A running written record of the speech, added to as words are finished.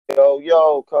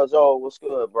Yo, cuzo, what's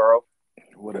good, bro?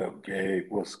 What up, Gabe?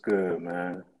 What's good,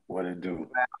 man? What it do?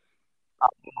 Man, I'm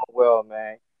doing well,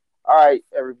 man. All right,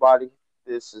 everybody.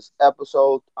 This is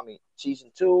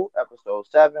season two, episode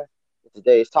seven. And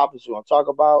today's topics we're gonna talk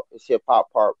about is hip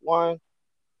hop part one,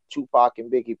 Tupac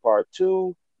and Biggie part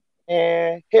two,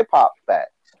 and hip hop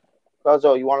facts.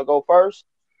 Cuzo, you wanna go first?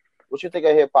 What you think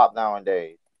of hip hop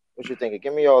nowadays? What you thinking?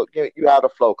 You have the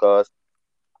flow, cuz.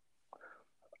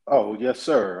 Oh, yes,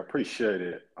 sir. Appreciate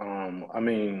it. I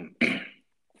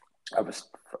was,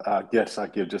 I guess I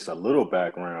give just a little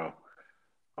background.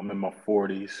 I'm in my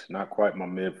 40s, not quite my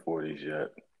mid 40s yet,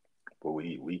 but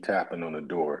we tapping on the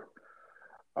door.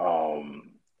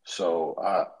 Um,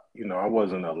 I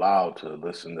wasn't allowed to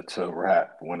listen to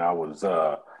rap when I was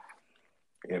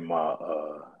in my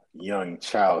young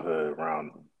childhood.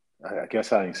 Around, I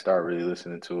guess I didn't start really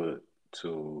listening to it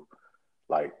to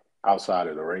like outside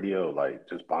of the radio, like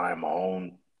just buying my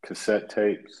own cassette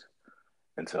tapes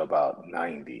until about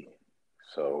 90.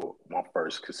 So my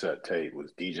first cassette tape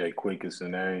was DJ Quick is the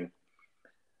name,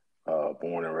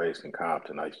 born and raised in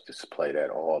Compton. I used to just play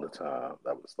that all the time.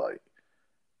 That was like,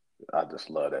 I just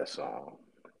love that song.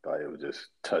 Like it would just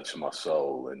touch my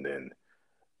soul. And then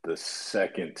the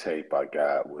second tape I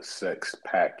got was Sex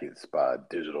Packets by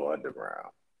Digital Underground.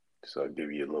 So I'll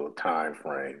give you a little time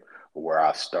frame of where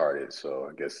I started. So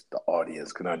I guess the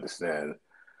audience can understand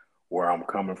where I'm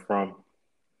coming from.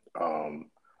 Um,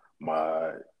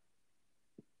 my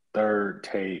third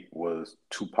tape was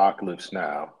Tupacalypse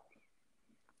Now.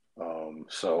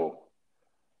 So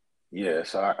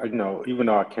yes, even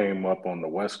though I came up on the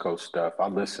West Coast stuff, I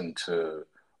listened to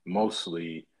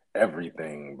mostly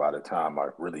everything by the time I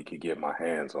really could get my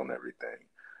hands on everything.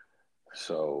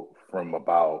 So from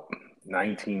about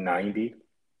 1990,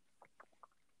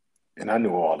 and I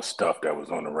knew all the stuff that was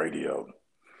on the radio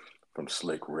from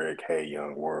Slick Rick, Hey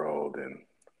Young World, and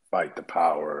Fight the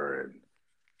Power,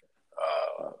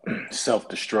 and Self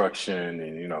Destruction,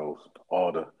 and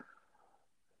all the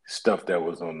stuff that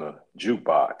was on the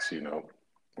jukebox.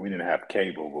 We didn't have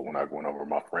cable, but when I went over to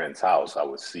my friend's house, I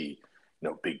would see,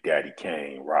 Big Daddy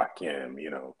Kane, Rakim,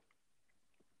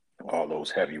 all those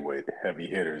heavy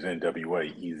hitters,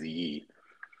 NWA, Eazy-E.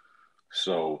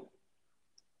 So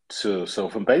so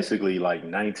from basically like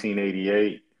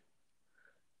 1988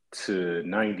 to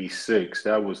 96,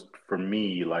 that was for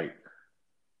me like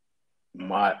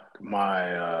my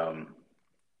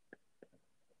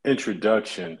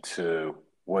introduction to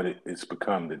what it's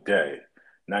become today.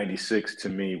 96 to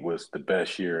me was the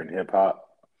best year in hip hop.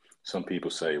 Some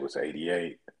people say it was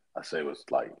 88. I say it was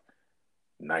like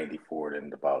 94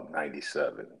 and about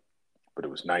 97. But it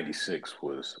was 96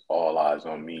 was All Eyes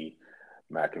on Me,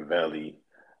 Machiavelli,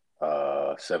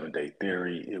 7 Day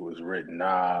Theory. It was written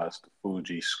Nas, the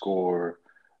Fuji Score,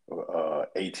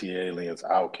 AT Aliens,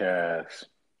 Outkast,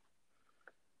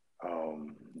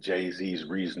 Jay Z's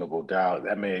Reasonable Doubt.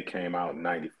 That may have came out in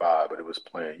 '95, but it was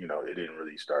playing. It didn't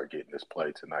really start getting this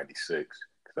play to '96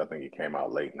 because I think it came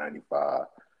out late '95.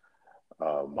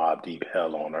 Mobb Deep,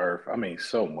 Hell on Earth. I mean,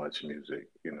 so much music.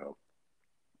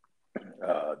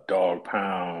 Dog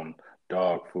Pound,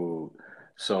 Dog Food.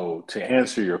 So to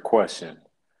answer your question,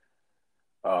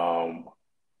 um,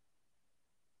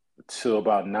 till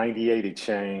about '98, it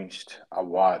changed. I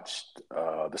watched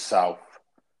the South.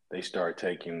 They started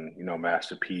taking,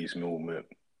 Master P's movement.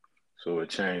 So it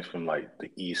changed from like the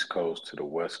East Coast to the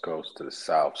West Coast to the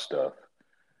South stuff.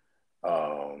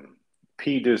 Um,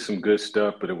 P did some good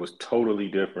stuff, but it was totally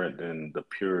different than the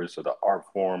purest of the art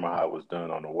form how it was done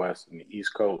on the West and the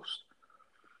East Coast.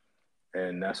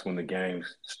 And that's when the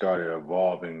games started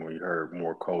evolving. We heard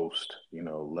more Coast,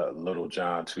 Little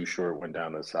John, Too Short went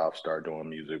down to the South, started doing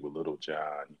music with Little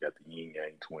John. You got the Yin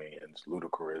Yang Twins,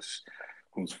 Ludacris,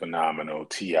 who's phenomenal,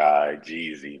 T.I.,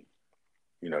 Jeezy.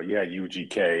 You had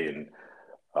UGK and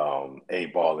A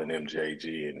Ball and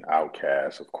MJG and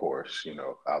Outkast, of course,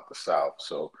 out the South.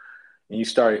 So, and you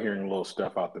started hearing a little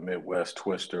stuff out the Midwest.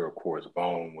 Twister, of course,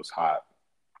 Bone was hot.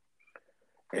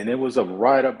 And it was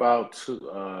right about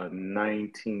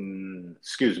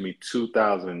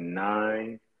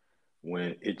 2009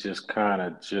 when it just kind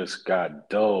of just got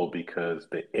dull because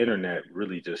the internet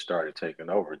really just started taking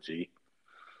over, G.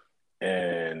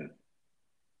 And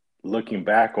looking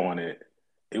back on it,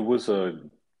 it was a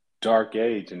dark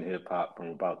age in hip hop from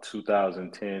about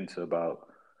 2010 to about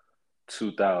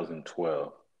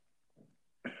 2012.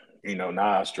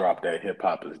 Nas dropped that Hip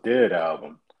Hop is Dead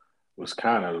album. Was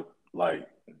kind of like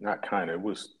not kind of. It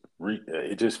was.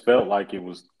 It just felt like it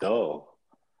was dull,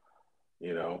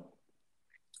 you know,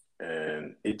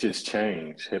 and it just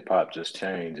changed. Hip hop just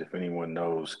changed. If anyone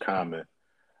knows Common,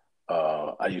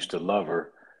 I used to love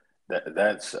her.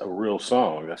 that's a real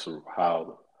song. That's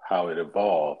how it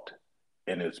evolved,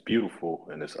 and it's beautiful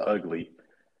and it's ugly,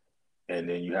 and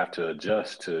then you have to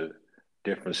adjust to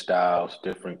different styles,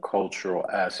 different cultural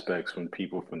aspects from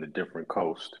people from the different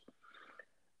coast.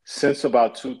 Since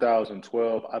about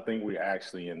 2012, I think we're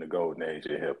actually in the golden age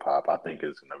of hip hop. I think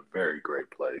it's in a very great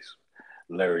place.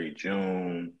 Larry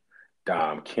June,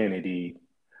 Dom Kennedy,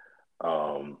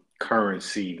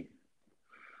 Currency.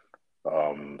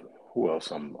 Who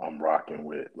else I'm rocking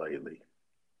with lately?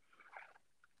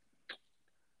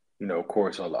 Of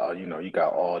course, a lot. You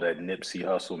got all that Nipsey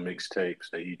Hussle mixtapes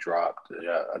that he dropped.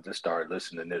 Yeah, I just started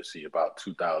listening to Nipsey about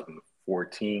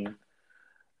 2014.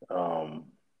 Um,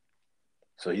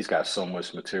 so he's got so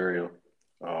much material.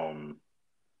 Um,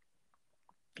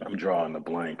 I'm drawing a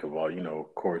blank of all.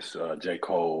 Of course, J.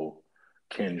 Cole,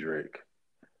 Kendrick.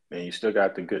 And you still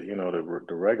got the good,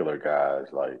 the regular guys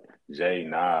like Jay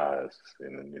Nas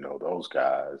and those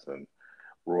guys and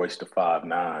Royce the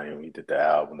 5'9". He did the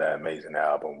album, that amazing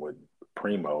album with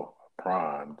Primo,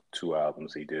 Prime, two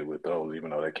albums he did with those, even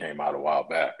though they came out a while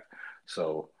back.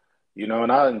 So,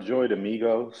 and I enjoyed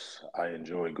Amigos. I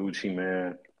enjoy Gucci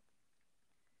Man.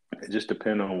 It just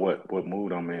depends on what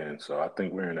mood I'm in. So I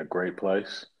think we're in a great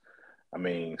place. I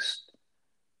mean,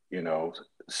 you know,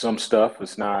 some stuff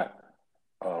is not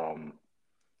um,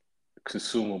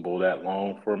 consumable that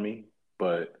long for me,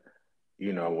 but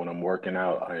when I'm working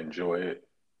out, I enjoy it.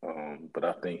 But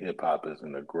I think hip hop is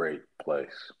in a great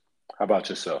place. How about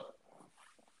yourself?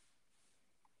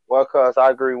 Well, cuz I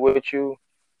agree with you.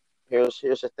 Here's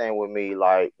the thing with me.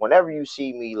 Like, whenever you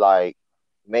see me like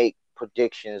make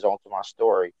predictions onto my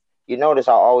story, you notice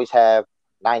I always have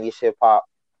 90s hip hop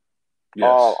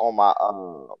all Yes. on my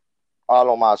all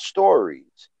on my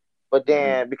stories. But Hmm.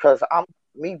 then because I'm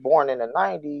me born in the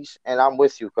 90s, and I'm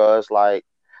with you, cuz like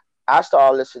I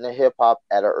started listening to hip hop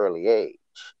at an early age.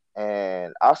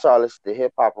 And I started listening to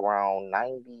hip hop around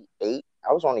 98.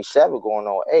 I was only 7 going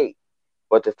on 8.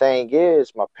 But the thing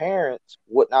is, my parents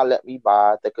would not let me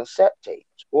buy the cassette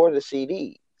tapes or the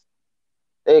CDs.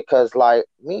 They, cause like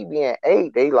me being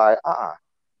 8, they like,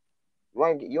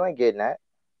 you ain't getting that.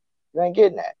 You ain't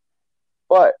getting that.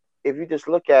 But if you just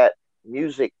look at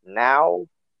music now,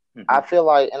 I Hmm. feel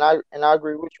like, and I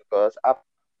agree with you, cause I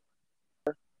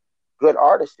good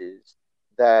artists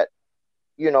that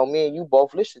me and you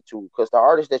both listen to. Cause the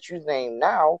artists that you name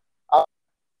now,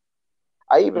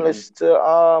 I even Hmm. listen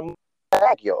to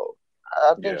Baggio.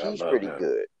 I think Yeah, I he's love pretty him.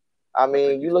 good. I I think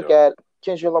mean, you he's look dope. at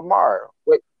Kendrick Lamar.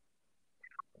 Wait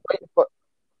for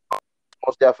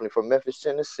most definitely from Memphis,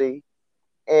 Tennessee,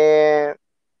 and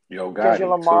Yo, Kendrick Gotti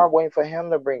Lamar, too. waiting for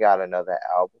him to bring out another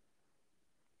album.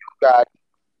 Got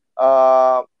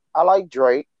I like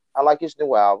Drake. I like his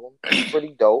new album. It's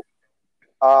pretty dope.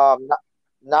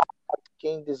 Not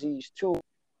King Disease 2.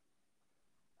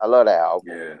 I love that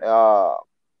album. Yeah.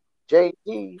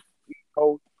 Jay-Z,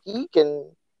 he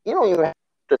can. He don't even have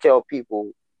to tell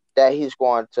people that he's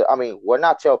going to. I mean, well,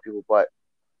 not tell people, but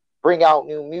bring out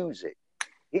new music.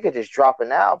 He could just drop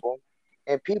an album,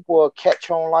 and people will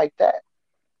catch on like that.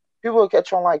 People will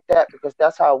catch on like that because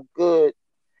that's how good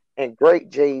and great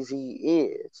Jay Z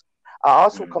is. I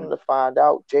also come Hmm. to find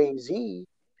out Jay Z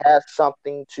has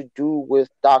something to do with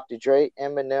Dr. Dre,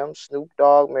 Eminem, Snoop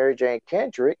Dogg, Mary Jane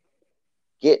Kendrick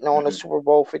getting on the Hmm. Super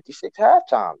Bowl 56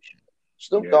 halftime show.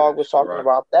 Snoop Dogg was Yes. talking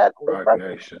about that on the Rock Breakfast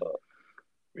Nation. Club.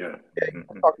 Yeah. Yeah, he was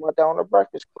Hmm. talking about that on the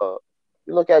Breakfast Club.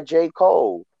 You look at J.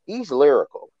 Cole, he's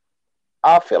lyrical.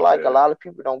 I feel like a Yeah. lot of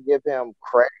people don't give him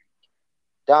credit.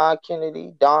 Don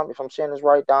Kennedy, Don, if I'm saying this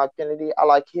right, Don Kennedy, I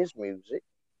like his music.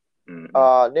 Hmm.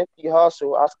 Nipsey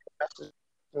Hussle, I still mess his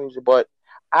music, but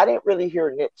I didn't really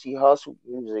hear Nipsey Hussle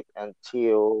music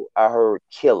until I heard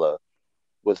Killer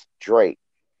with Drake.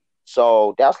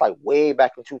 So that's like way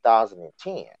back in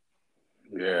 2010.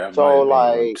 Yeah, that might So have been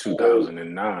like,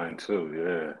 2009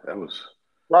 too. Yeah,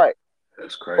 right,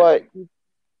 that's but crazy.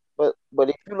 but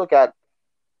if you look at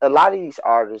a lot of these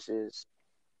artists, is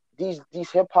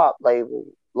these hip hop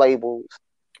labels,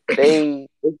 they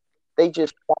they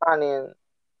just sign in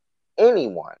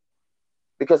anyone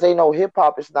because they know hip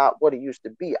hop is not what it used to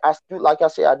be. I do, like I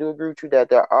said, I do agree with you that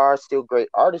there are still great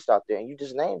artists out there, and you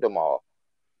just named them all.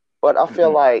 But I feel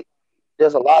Hmm. like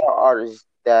there's a lot of artists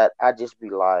that I just be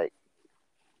like,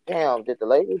 damn, did the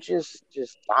label just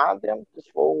sign them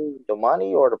just for the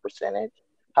money or the percentage,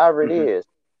 however it Hmm. is.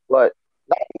 But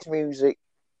 90s music,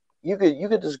 you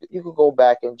could go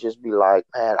back and just be like,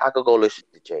 man, I could go listen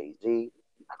to Jay Z,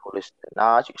 I could listen to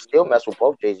Nas. You can still mess with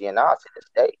both Jay Z and Nas to this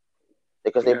day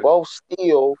because they Yeah. both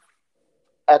still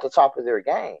at the top of their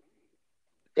game.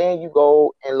 Then you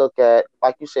go and look at,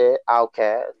 like you said,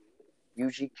 Outkast.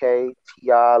 UGK,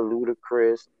 T.I.,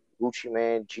 Ludacris, Gucci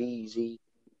Man, Jeezy.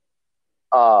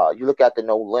 You look at the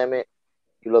No Limit.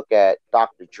 You look at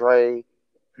Dr. Dre,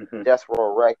 Hmm. Death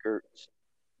Row Records.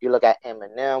 You look at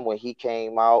Eminem when he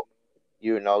came out.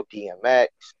 DMX.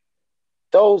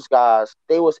 Those guys,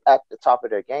 they was at the top of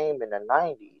their game in the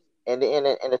 '90s, and in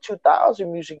the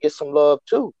 2000 music gets some love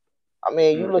too. I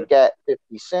mean, you Hmm. look at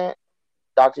 50 Cent,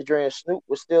 Dr. Dre and Snoop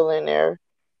was still in there.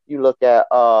 You look at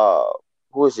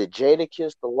who is it?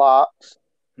 Jadakiss, The Locks.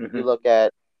 You Hmm. look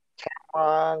at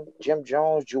Jim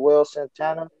Jones, Joel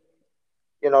Santana.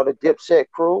 The Dipset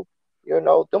crew. Them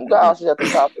Hmm. guys is at the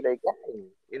top of their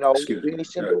game. Excuse me. Benny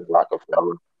Siegel,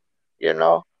 Rockefeller. You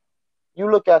know, you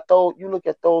look at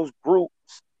those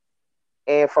groups,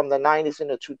 and from the '90s and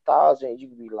the 2000s, you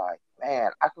can be like,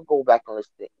 man, I could go back and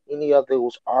listen to any of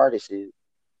those artists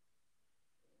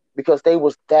because they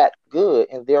was that good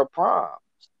in their prime.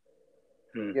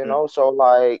 Hmm. So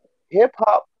like hip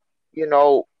hop,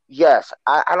 yes,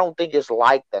 I don't think it's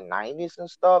like the '90s and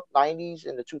stuff, '90s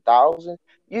and the 2000s.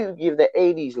 You give the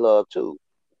 '80s love too.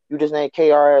 You just named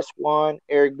KRS-One,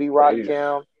 Eric B. The 80s,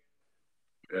 Rakim.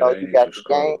 yeah, the You 80s got was the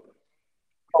game. cold.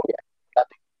 Oh yeah, you got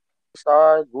the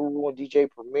Stars, Guru and DJ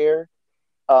Premier,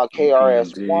 EPMD,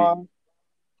 KRS-One.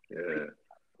 yeah.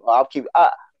 I'll keep.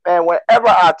 Man, whenever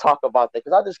I talk about that,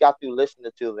 because I just got through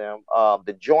listening to them,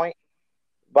 the joint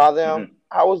by them. Hmm.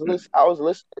 I was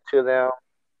listening to them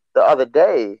the other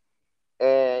day,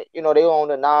 and they own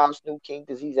the Nas New King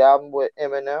Disease album with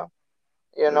Eminem.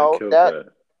 Yeah, they killed That that.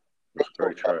 they That's a killed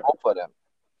great that, track. both of them.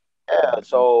 Yeah, Hmm.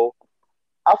 so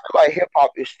I feel like hip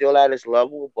hop is still at its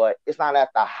level, but it's not at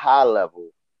the high level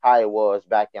how it was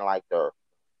back in like the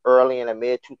early in the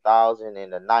mid 2000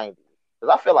 and the '90s.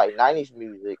 Because I feel like '90s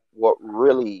music what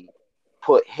really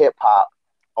put hip hop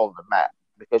on the map.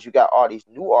 Because you got all these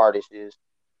new artists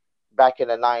back in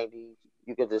the '90s.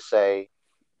 You could just say,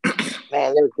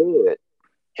 man, they're good.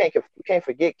 You can't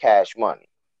forget Cash Money.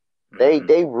 They Hmm.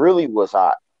 they really was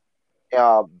hot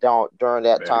during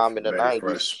that Very, time in the very '90s.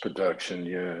 fresh production,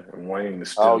 yeah. And Wayne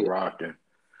is Oh still yeah, rocking.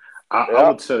 I yeah,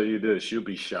 would tell you this, you'll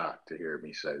be shocked to hear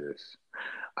me say this.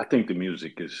 I think the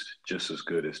music is just as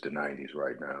good as the 90s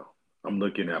right now. I'm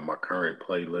looking at my current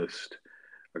playlist.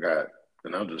 I got,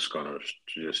 and I'm just gonna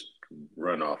just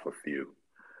run off a few.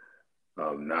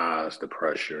 Nas, The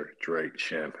Pressure, Drake,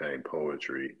 Champagne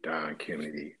Poetry, Don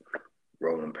Kennedy,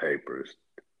 Rolling Papers,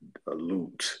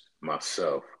 Loot,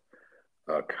 myself,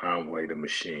 Conway the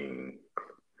Machine,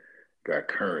 got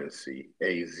Currency,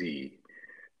 AZ,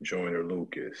 Joyner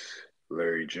Lucas,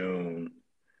 Larry June.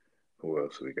 Who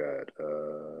else we got?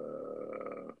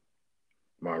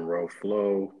 Monroe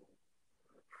Flow,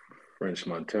 French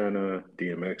Montana,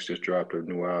 DMX just dropped a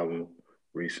new album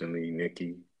recently.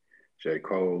 Nicki, J.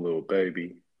 Cole, Lil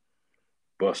Baby,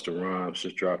 Busta Rhymes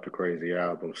just dropped a crazy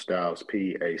album. Styles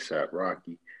P, ASAP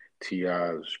Rocky,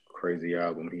 T.I.'s crazy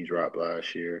album he dropped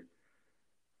last year.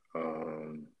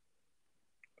 Um,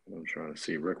 I'm trying to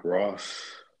see Rick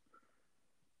Ross.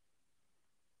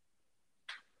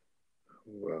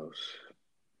 Who else?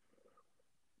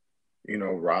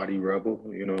 Roddy Rebel.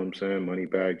 You know what I'm saying?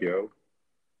 Moneybag Yo,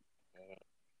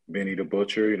 Benny the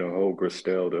Butcher. Whole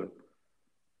Griselda.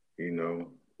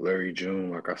 Larry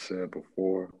June. Like I said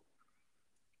before.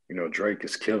 Drake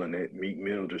is killing it. Meek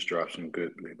Mill just dropped some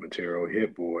good material.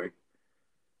 Hit Boy,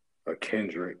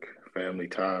 Kendrick, Family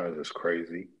Ties is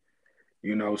crazy.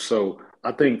 So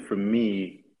I think for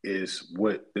me is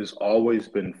what has always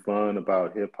been fun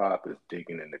about hip hop is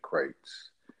digging in the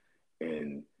crates.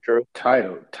 And true,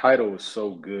 title is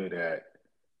so good at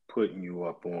putting you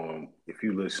up on if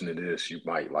you listen to this, you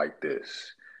might like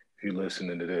this. If you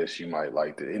listen to this, you might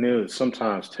like it. And it'll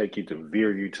sometimes take you to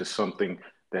veer you to something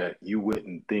that you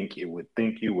wouldn't think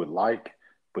you would like,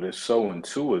 but it's so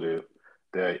intuitive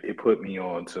that it put me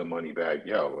on to Moneybag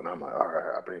Yo. And I'm like, all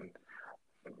right,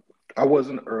 I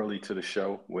wasn't early to the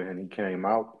show when he came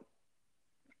out.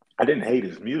 I didn't hate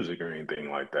his music or anything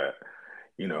like that,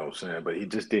 what I'm saying, but he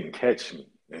just didn't catch me.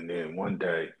 And then one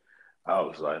day I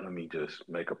was like, let me just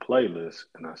make a playlist.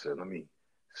 And I said, let me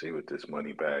see what this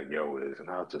Money Bag Yo is. And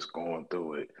I was just going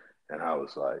through it. And I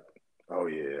was like, oh,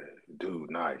 yeah, dude,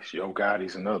 nice. Yo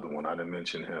Gotti's another one. I didn't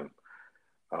mention him.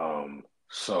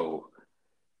 So,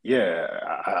 yeah,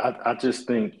 I just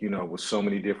think, with so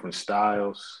many different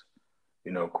styles,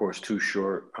 of course, Too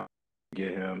Short,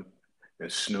 get him,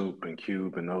 and Snoop and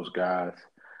Cube and those guys,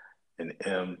 and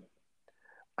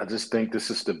I just think this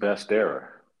is the best era.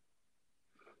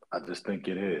 I just think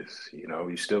it is.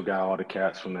 You still got all the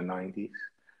cats from the '90s.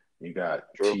 You got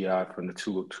true. T.I. from the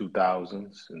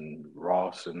 2000s and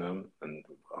Ross and them. And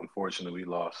unfortunately, we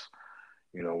lost,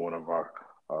 one of our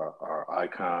our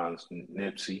icons,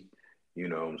 Nipsey, you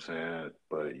know what I'm saying?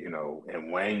 But you know,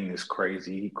 and Wayne is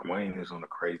crazy. Wayne is on a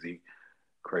crazy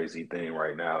thing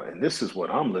right now. And this is what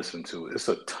I'm listening to. It's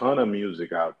a ton of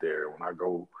music out there. When I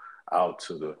go out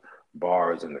to the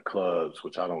bars and the clubs,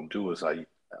 which I don't do as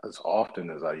often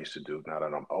as I used to do now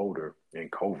that I'm older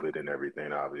and COVID and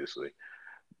everything, obviously.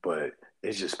 But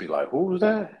it's just be like, who's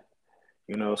that?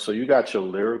 You know, so you got your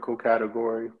lyrical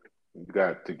category. You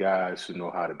got the guys who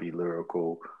know how to be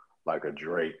lyrical, like a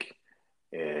Drake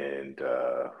and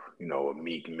you know, a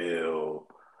Meek Mill,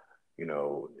 you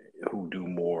know, who do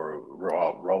more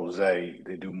raw rose. They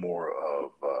do more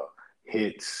of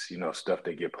hits, you know, stuff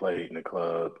that get played in the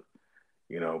club,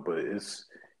 you know. But it's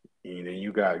you know,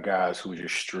 you got guys who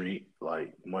just street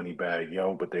like Moneybag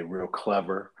Yo, but they real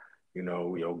clever, you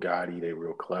know, Yo Gotti, they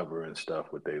real clever and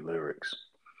stuff with their lyrics.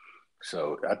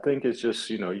 So I think it's just,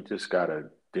 you know, you just gotta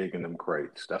dig in them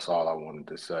crates. That's all I wanted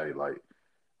to say. Like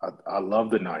I love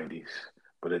the '90s,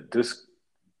 but this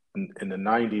in the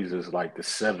 '90s is like the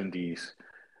 '70s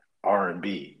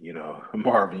R&B, you know,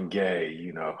 Marvin Gaye,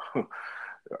 you know,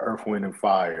 Earth, Wind and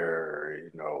Fire,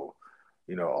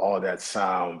 you know, all that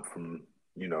sound from,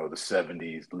 you know, the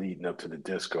 '70s leading up to the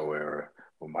disco era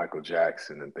with Michael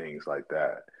Jackson and things like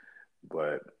that.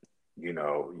 But, you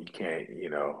know, you can't, you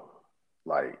know,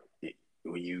 like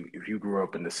when you if you grew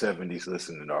up in the '70s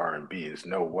listening to R&B, there's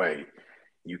no way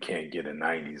you can't get a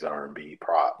 '90s R&B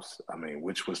props. I mean,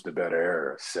 which was the better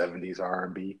era, '70s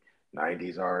R&B,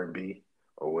 '90s R&B,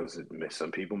 or was it?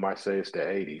 Some people might say it's the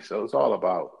 '80s. So it's all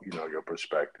about you know your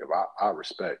perspective. I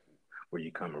respect where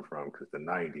you're coming from because the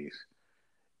 '90s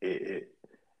it, it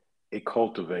it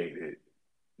cultivated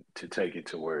to take it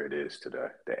to where it is today.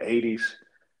 The '80s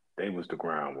they was the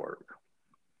groundwork.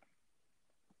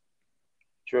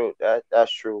 True,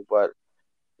 that's true. But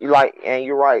you like, and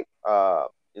you're right.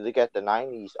 You look at the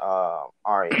 '90s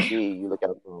R&B. You look at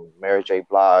from Mary J.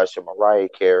 Blige to Mariah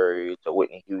Carey to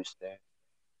Whitney Houston.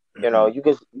 You know, Hmm. you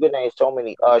can name so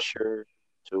many Usher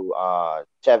to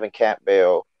Tevin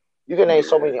Campbell. You can name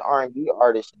so Yeah, many R&B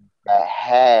artists that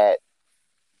had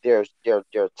their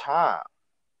time.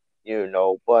 You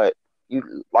know, but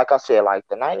you like I said, like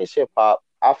the '90s hip hop.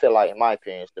 I feel like, in my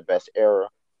opinion, is the best era.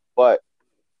 But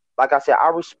like I said, I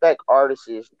respect artists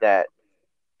that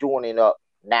doing it up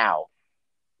now.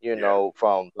 You yeah, know,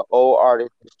 from the old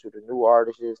artists to the new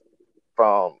artists.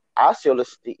 From I still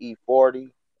listen to E40,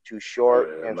 Too oh Short,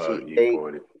 yeah, I love MC8.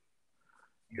 E40.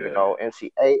 You Yeah, know,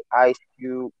 MC8, Ice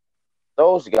Cube,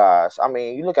 those guys. I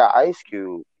mean, you look at Ice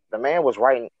Cube. The man was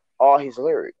writing all his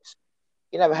lyrics.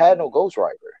 He never had no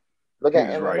ghostwriter. Look he at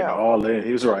was writing Eminem. all in.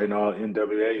 He was writing all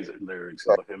NWA's lyrics.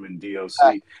 Like, Him and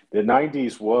DOC. The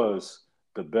 '90s was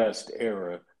the best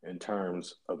era in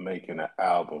terms of making an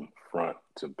album front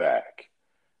to back.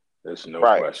 There's no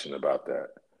right. question about that.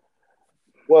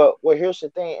 Well, here's the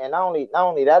thing, and not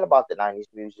only that about the '90s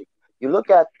music. You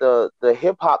look at the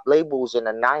hip hop labels in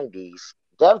the '90s.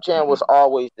 Def Jam was Hmm.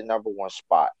 always the number one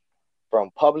spot,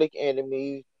 from Public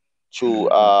Enemy to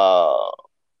Hmm.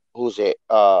 who's it?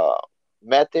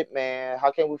 Method Man.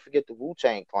 How can we forget the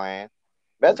Wu-Tang Clan?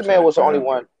 Wu Method Man Tang was the only Family.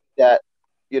 one that,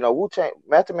 Wu-Tang.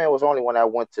 Method Man was the only one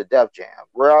that went to Def Jam.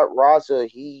 Raza,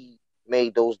 he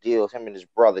made those deals. Him and his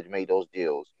brother made those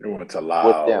deals They went to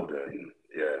with them. Loud, and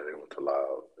yeah, they went to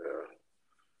Loud. Yeah.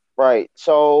 Right.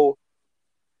 So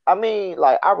I mean,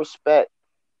 like, I respect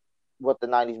what the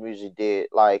 '90s music did.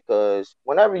 Like, Hmm.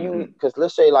 cause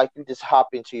let's say like you just hop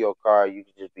into your car, you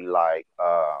could just be like,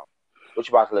 what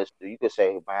you about to listen to? You could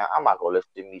say, man, I'm not gonna listen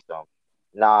to me some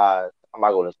Nas. I'm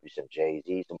not gonna listen to some Jay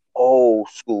Z, some old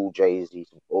school Jay Z,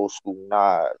 some old school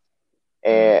Nas.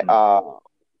 And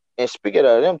Hmm. speaking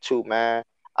of them two, man,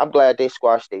 I'm glad they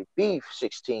squashed their beef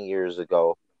 16 years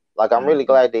ago. Like, I'm really Hmm.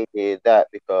 glad they did that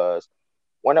because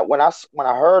when I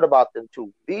heard about them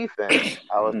two beefing,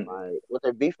 I was like, what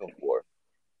they beefing for?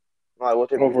 I'm like, what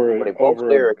they beefing for? They over both over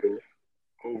lyrical.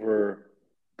 over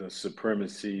the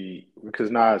supremacy because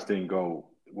Nas didn't go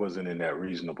wasn't in that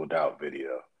Reasonable Doubt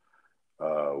video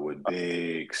with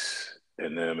Biggs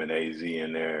and them and AZ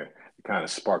in there. It kind of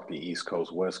sparked the East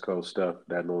Coast West Coast stuff.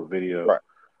 That little video, Right.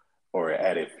 or it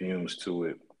added fumes to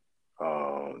it.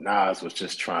 Nas was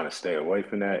just trying to stay away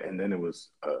from that, and then it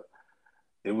was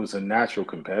a natural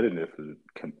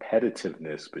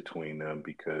competitiveness between them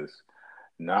because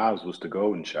Nas was the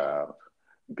golden child,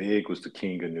 Big was the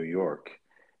king of New York,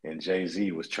 and Jay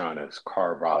Z was trying to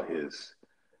carve out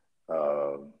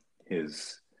uh,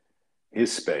 his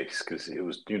his space because it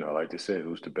was like they said it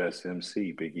was the best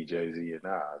MC, Biggie, Jay Z, and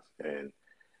Nas, and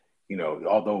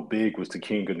although Big was the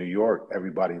king of New York,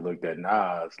 everybody looked at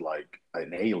Nas like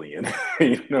an alien,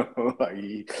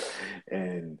 like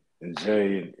and And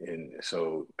Jay and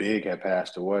so Big had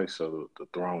passed away, so the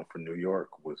throne for New York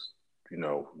was,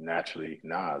 naturally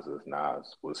Nas.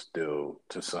 Nas was still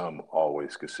to some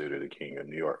always considered the king of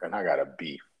New York. And I got a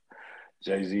beef.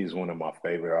 Jay-Z is one of my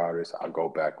favorite artists. I go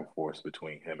back and forth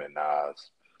between him and Nas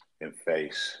and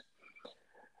Face.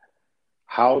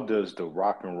 How does the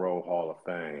Rock and Roll Hall of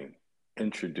Fame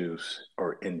introduce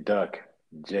or induct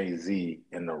Jay-Z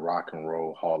in the Rock and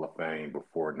Roll Hall of Fame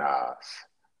before Nas?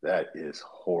 That is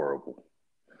horrible.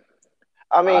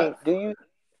 I I mean, do you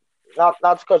not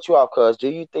to cut you off, cuz do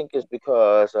you think it's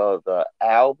because of the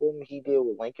album he did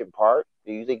with Linkin Park?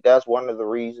 Do you think that's one of the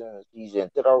reasons he's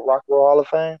into the Rock and Roll Hall of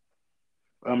Fame?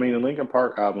 I mean, the Linkin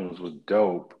Park albums was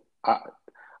dope.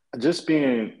 Just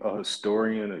being a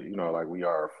historian, like we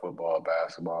are football,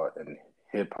 basketball, and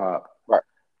hip hop, Right.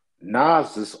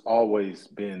 Nas has always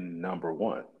been number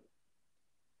one.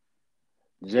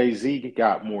 Jay Z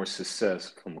got more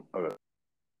success from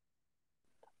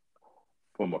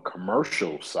a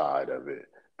commercial side of it,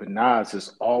 but Nas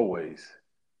has always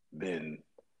been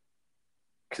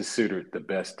considered the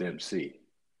best MC.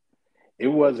 It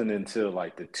wasn't until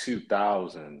like the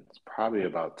 2000s, probably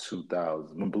about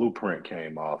 2000, when Blueprint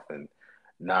came off and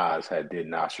Nas had did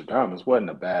Nostradamus. Wasn't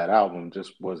a bad album,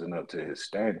 just wasn't up to his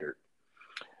standard.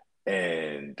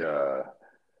 And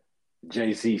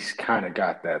Jay Z kind of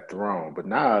got that throne, but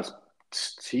Nas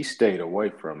he stayed away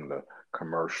from the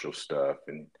commercial stuff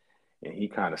and he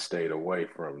kind of stayed away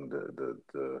from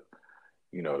the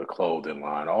clothing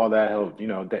line, all that help.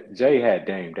 That Jay had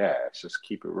Dame Dash. Just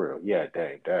keep it real. He had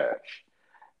Dame Dash,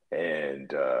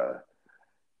 and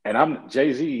I'm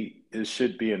Jay Z is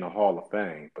should be in the Hall of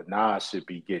Fame, but Nas should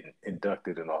be getting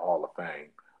inducted in the Hall of Fame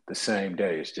the same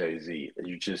day as Jay Z.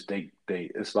 You just they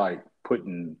it's like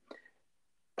putting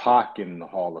Pac in the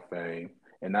Hall of Fame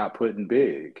and not putting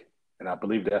Big. And I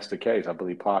believe that's the case. I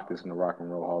believe Pac is in the Rock and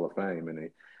Roll Hall of Fame,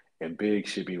 and Big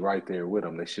should be right there with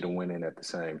him. They should have went in at the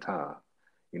same time.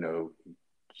 You know,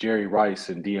 Jerry Rice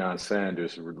and Deion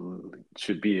Sanders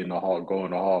should be in the hall, go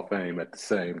in the Hall of Fame at the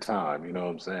same time. You know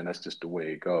what I'm saying? That's just the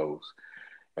way it goes.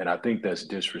 And I think that's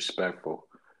disrespectful.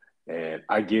 And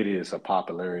I get it, it's a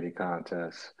popularity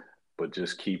contest, but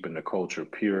just keeping the culture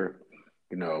pure,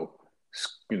 you know,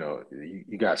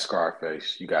 you got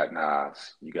Scarface, you got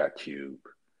Nas, you got Cube,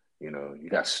 you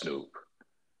got Snoop,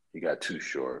 you got Too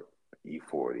Short,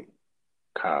 E40,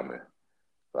 Common,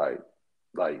 like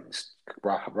like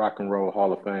rock and roll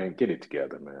Hall of Fame. Get it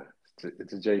together, man.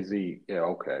 It's a Jay Z. Yeah,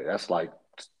 okay, that's like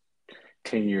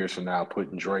 10 years from now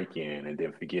putting Drake in and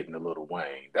then forgetting the Little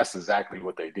Wayne. That's exactly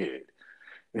what they did.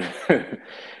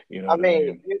 You know I what I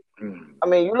mean, mean?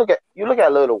 Mm. you look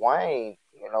at Lil Wayne.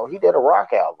 He did a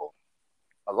rock album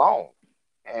alone,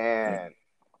 and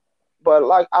but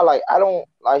I don't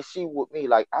like see with me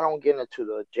like I don't get into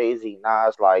the Jay Z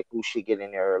Nas like who should get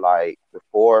in there like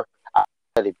before I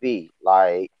let it be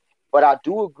like, but I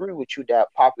do agree with you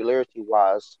that popularity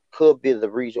wise could be the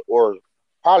reason or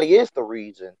probably is the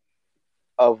reason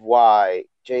of why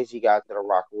Jay Z got to the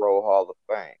Rock and Roll Hall of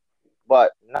Fame,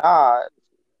 but Nas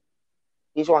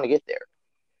he's going to get there.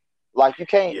 Like you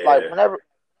can't like Yeah.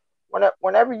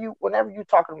 whenever you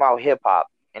talking about hip hop,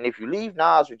 and if you leave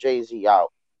Nas or Jay Z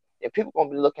out, then people gonna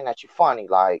be looking at you funny.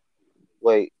 Like,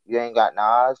 wait, you ain't got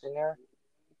Nas in there?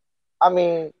 I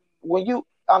mean,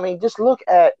 just look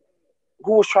at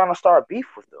who was trying to start beef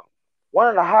with them. One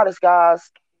of the hottest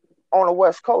guys on the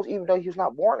West Coast, even though he was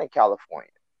not born in California,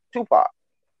 Tupac.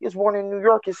 He was born in New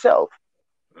York itself.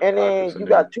 And Pac is then a you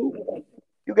got nigga. two,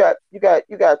 you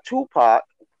got Tupac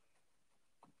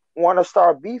want to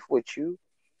start beef with you.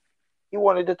 He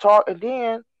wanted to talk, and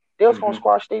then they was gonna Mm-hmm.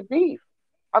 squash their beef.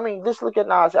 I mean, just look at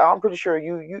Nas. I'm pretty sure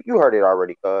you heard it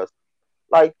already, cuz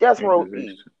like Death Row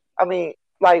E. I mean,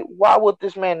 like why would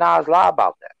this man Nas lie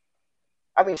about that?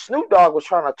 I mean, Snoop Dogg was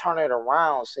trying to turn it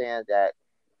around, saying that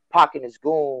Pac and his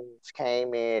goons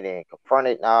came in and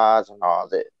confronted Nas and all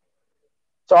this.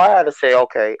 So I had to say,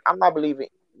 okay, I'm not believing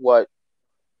what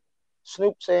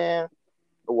Snoop's saying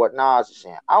or what Nas is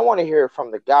saying. I want to hear it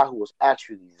from the guy who was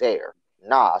actually there,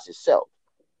 Nas himself.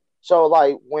 So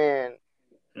like when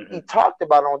he Mm-hmm. talked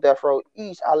about on Death Row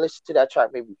East, I listened to that track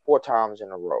maybe 4 times in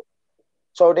a row.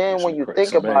 So then when you It's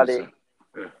think about it, amazing.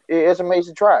 Yeah. it's an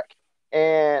amazing track.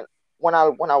 And when I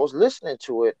was listening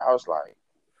to it, I was like,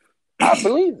 I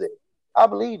believe this. I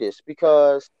believe this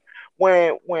because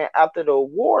when after the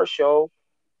award show,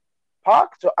 Pac,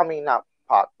 I mean not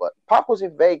Pac, but Pac was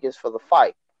in Vegas for the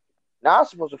fight. Nas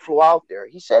supposed to flew out there.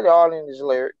 He said it all in his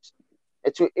lyrics.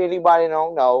 And to anybody that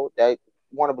don't know that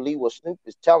want to believe what Snoop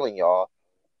is telling y'all,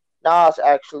 Nas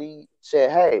actually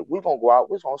said, "Hey, we're gonna go out.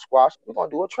 We're gonna squash. We're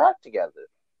gonna do a track together."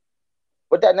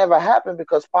 but that never happened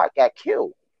because Pac got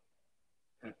killed.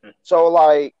 Mhm. So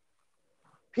like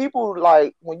people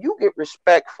like when you get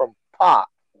respect from Pac,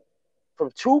 from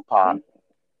Tupac,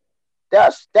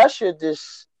 that should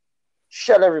just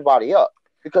shut everybody up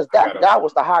because I that got a guy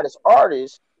was the hottest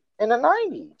artist in the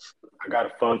 90s. I got a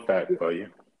fun fact for you.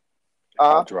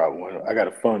 I'll Uh, drop one. I got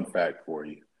a fun fact for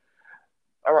you.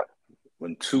 all right.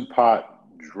 When Tupac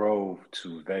drove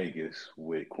to Vegas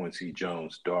with Quincy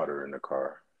Jones' daughter in the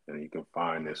car, and you can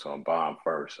find this on Bomb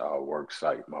First, our work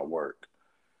site, my work,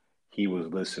 he was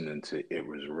listening to It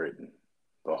Was Written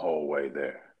the whole way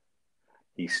there.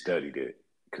 He studied it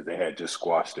because they had just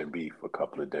squashed their beef a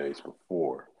couple of days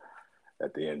before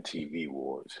at the MTV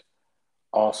Awards.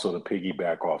 Also, to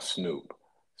piggyback off Snoop,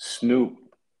 Snoop's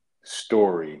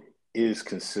story is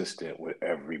consistent with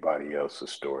everybody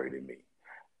else's story to me.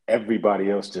 Everybody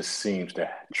else just seems to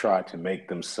try to make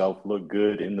themselves look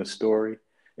good in the story.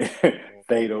 Mhm.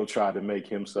 Thado tried to make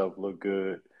himself look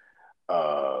good.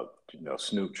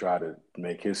 Snoop tried to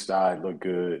make his side look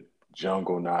good.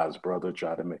 Jungle Nas brother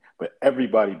tried to make, but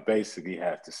everybody basically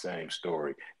has the same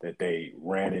story that they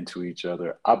ran into each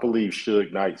other. I believe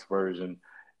Suge Knight's version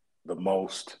the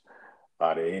most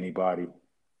out of anybody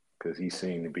because he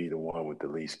seemed to be the one with the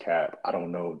least cap. I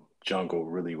don't know. Jungle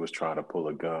really was trying to pull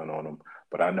a gun on him,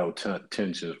 but I know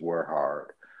tensions were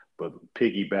hard. But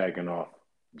piggybacking off,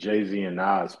 Jay Z and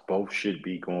Nas both should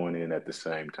be going in at the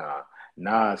same time.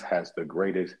 Nas has the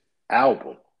greatest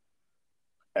album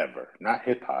ever, not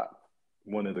hip hop,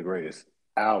 one of the greatest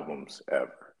albums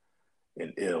ever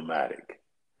in Illmatic.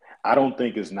 I don't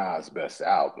think it's Nas' best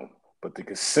album, but the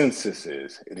consensus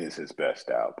is it is his best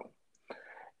album.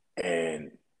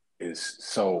 And is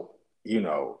so,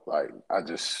 like I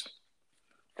just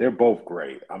they're both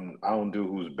great. I don't do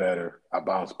who's better. I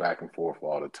bounce back and forth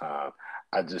all the time.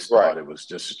 I just Right. thought it was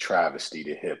just a travesty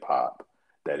to hip hop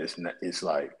that it's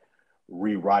like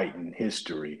rewriting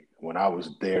history when I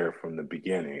was there from the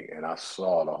beginning and I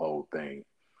saw the whole thing.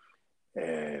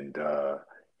 And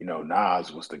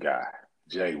Nas was the guy.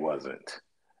 Jay wasn't.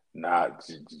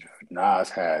 Nas Nas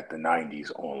had the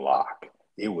 '90s on lock.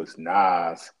 It was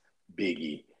Nas,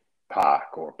 Biggie,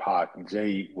 Pac, or Pac.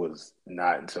 Jay was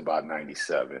not until about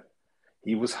 '97.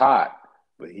 He was hot,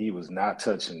 but he was not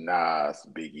touching Nas,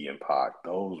 Biggie, and Pac.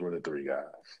 Those were the three guys.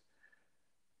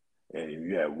 And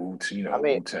you had I mean,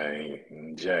 Wu Tang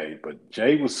and Jay, but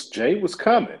Jay was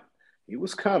coming. He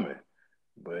was coming.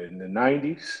 But in the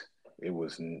 '90s, it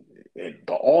was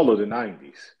all of the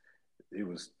 '90s. It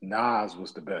was Nas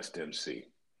was the best MC.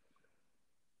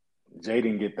 Jay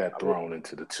didn't get that I mean, thrown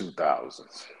into the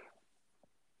 2000s.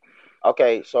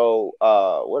 okay. So,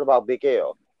 what about Big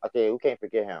L? Okay, we can't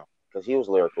forget him because he was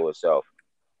lyrical himself.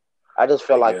 I just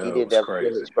feel Big like he L did was that give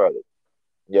crazy. his credit.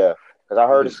 Yeah, because I He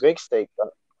heard his was. mixtape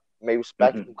maybe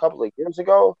back Mhm. a couple of years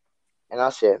ago, and I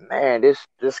said, "Man,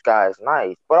 this guy is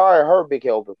nice." But I already heard Big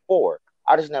L before.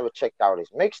 I just never checked out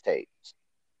his mixtapes,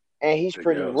 and he's Big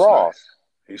pretty L's raw. nice.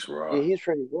 He's Yeah, raw. he's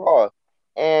pretty raw,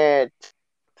 and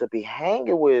to be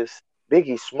hanging with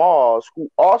Biggie Smalls, who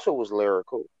also was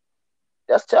lyrical,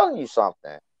 that's telling you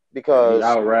something. And he Because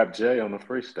out rapped Jay on the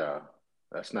freestyle.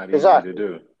 That's not easy to exactly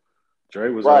do.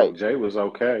 right. Jay was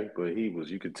okay, but he was.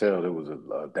 You could tell there was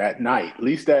that night, at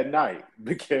least that night,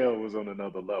 Big L was on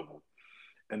another level,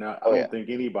 and I Oh yeah, don't think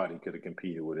anybody could have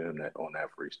competed with him on that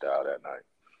freestyle that night.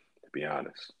 To be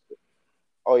honest.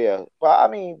 oh yeah. But I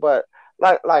mean, but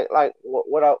like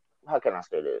what I how can I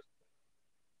say this?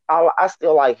 I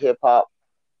still like hip hop.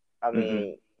 I Hmm.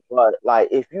 mean, but like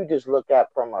if you just look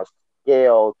at from a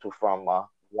scale to from a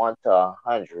 1 to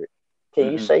 100,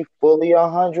 can you Hmm. say fully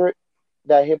 100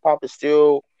 that hip hop is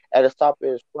still at the top of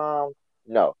its prime?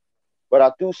 No, but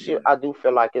Yeah. I do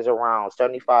feel like it's around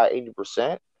 75,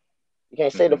 80%. You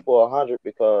can't say the Hmm. full 100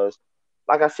 because,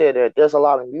 like I said, there's a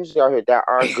lot of music out here that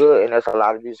are good, and there's a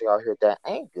lot of music out here that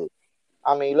ain't good.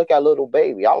 I mean, look at Little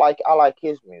Baby. I like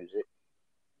his music.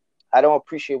 I don't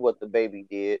appreciate what the baby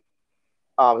did.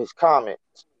 His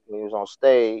comments when he was on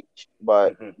stage,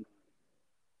 but Hmm.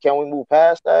 can we move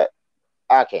past that?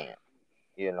 I can,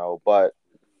 but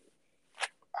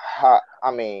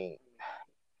I mean,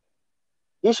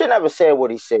 he should never said what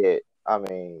he said. I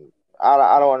mean,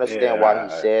 I don't understand why he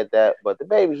Yeah, said that, but the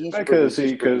baby, he's pretty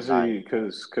nice,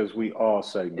 because we all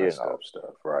say you messed know. up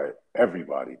stuff, right?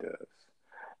 Everybody does,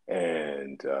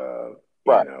 and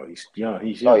Right. he's young.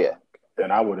 He's Oh yeah. young,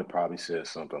 and I would have probably said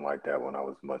something like that when I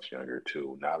was much younger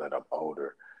too. Now that I'm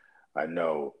older, I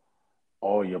know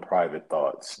all your private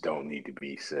thoughts don't need to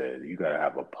be said. You got to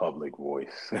have a public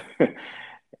voice.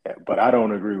 But I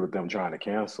don't agree with them trying to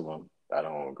cancel him. I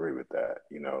don't agree with that.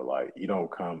 Like you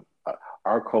don't come.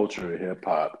 Our culture of hip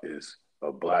hop is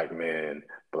of black men,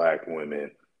 black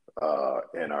women,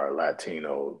 and our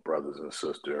Latino brothers and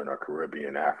sisters and our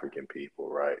Caribbean African people,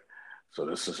 right? So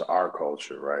this is our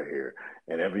culture right here,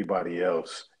 and everybody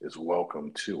else is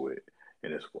welcome to it,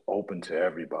 and it's open to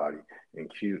everybody,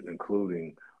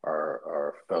 including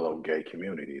our fellow gay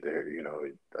community. There,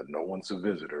 no one's a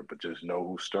visitor, but just know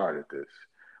who started this.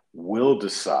 We'll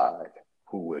decide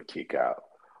who will kick out.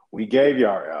 We gave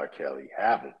y'all R. Kelly,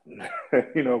 have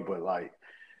him, but like,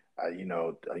 a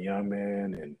young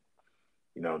man and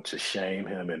to shame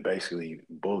him and basically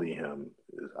bully him,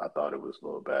 I thought it was a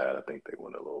little bad. I think they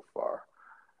went a little far,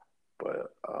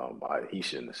 but he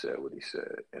shouldn't have said what he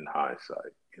said. In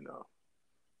hindsight,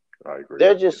 I agree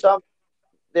There's with just some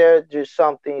there are just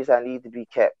some things that need to be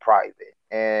kept private,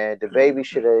 and the you. baby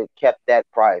should have kept that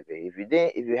private. If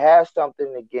you have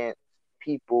something against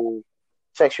people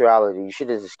sexuality, you should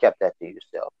have just kept that to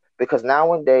yourself. Because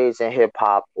nowadays in hip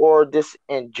hop or this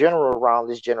in general around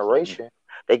this generation,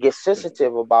 they get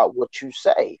sensitive about what you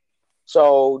say.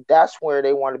 So that's where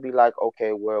they want to be like,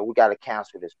 okay, well, we got to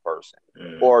cancel this person,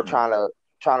 or Hmm.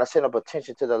 trying to send up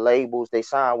attention to the labels they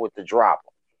sign with the drop.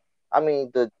 I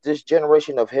mean, the this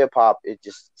generation of hip hop is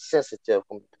just sensitive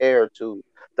compared to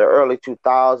the early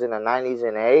 2000s and 90s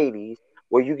and 80s,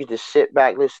 where you could just sit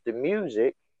back, listen to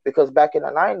music. Because back in the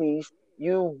 90s,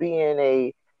 you being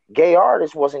a gay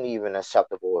artist wasn't even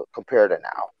acceptable compared to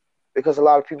now, because a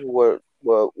lot of people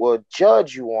would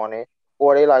judge you on it,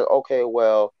 or they like, okay,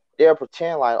 well, they'll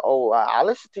pretend like, oh, I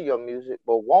listen to your music,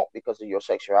 but won't because of your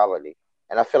sexuality,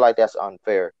 and I feel like that's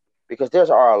unfair because there's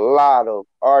are a lot of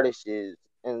artists in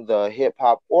the hip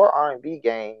hop or R&B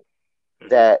game Hmm.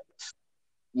 that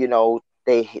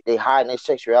they hide their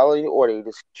sexuality, or they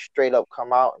just straight up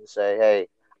come out and say, "Hey,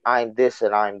 I'm this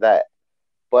and I'm that."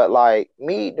 But like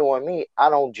me doing me, I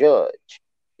don't judge.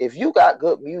 If you got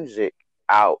good music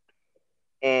out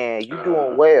and you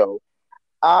doing Uh, well,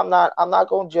 I'm not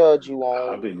gonna judge you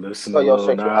I've on been listening for to your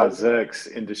Lil Nas sexuality. X,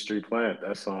 Industry Plant.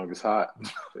 That song is hot.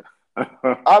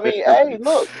 I mean, hey,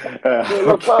 look,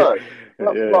 look, Okay. cuz,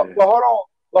 Yeah.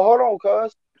 but hold on,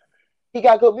 cuz he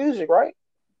got good music, right?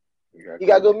 You got He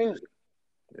got good good music. music.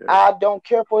 Yeah. I don't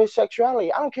care for his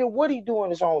sexuality. I don't care what he do in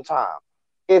his own time.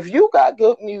 If you got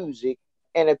good music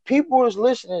and if people is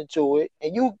listening to it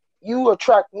and you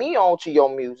attract me onto your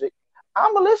music,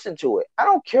 I'ma listen to it. I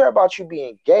don't care about you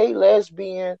being gay,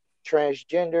 lesbian,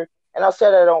 transgender. And I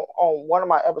said that on one of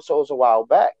my episodes a while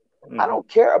back. I Hmm. don't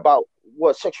care about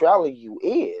what sexuality you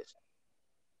is.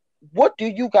 What do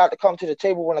you got to come to the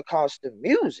table when it comes to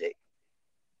music?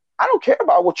 I don't care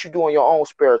about what you do in your own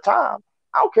spare time.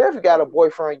 I don't care if you got a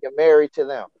boyfriend, you're married to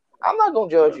them. I'm not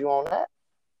gonna judge you on that.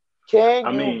 Can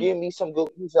I you mean, give me some good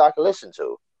music I can listen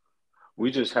to? we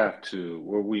just have to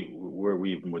where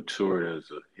we've matured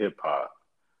as a hip hop.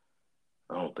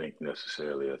 I don't think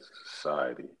necessarily as a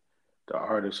society. The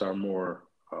artists are more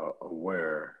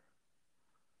aware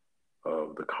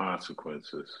of the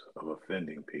consequences of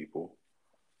offending people.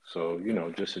 So,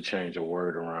 just to change a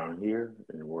word around here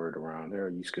and a word around there,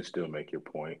 you can still make your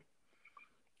point.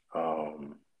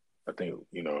 Um, I think,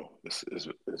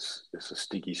 it's a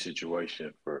sticky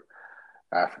situation for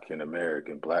African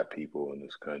American Black people in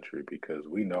this country because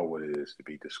we know what it is to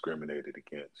be discriminated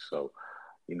against. So,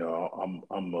 I'm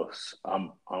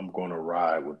going to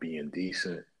ride with being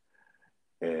decent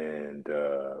and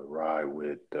ride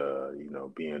with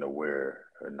being aware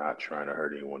and not trying to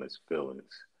hurt anyone's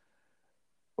feelings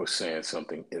or saying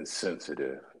something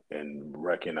insensitive and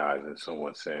recognizing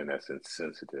someone saying that's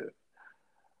insensitive.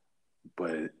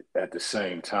 But at the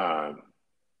same time,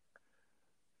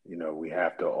 we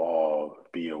have to all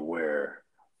be aware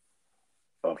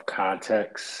of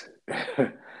context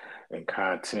and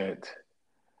content.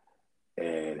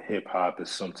 And hip hop is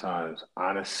sometimes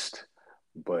honest,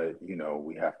 but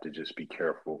we have to just be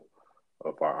careful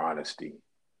of our honesty.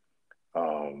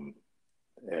 Um,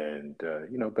 and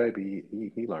baby,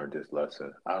 he learned his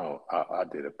lesson. I don't. I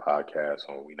did a podcast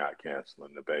on we not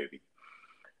canceling the baby.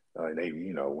 And they,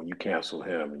 when you cancel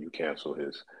him, you cancel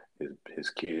his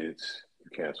kids,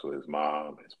 you cancel his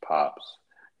mom, his pops,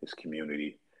 his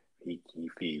community. He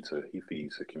feeds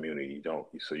a community. You don't.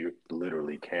 So you're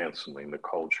literally canceling the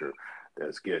culture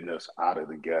that's getting us out of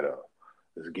the ghetto,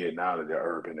 that's getting out of the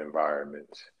urban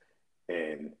environments,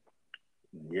 and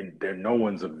no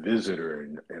one's a visitor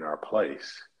in our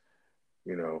place.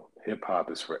 Hip hop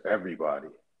is for everybody,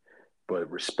 but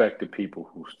respect the people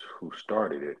who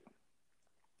started it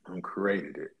and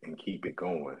created it and keep it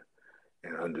going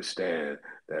and understand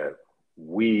that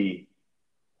we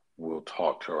will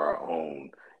talk to our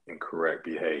own and correct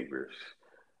behaviors.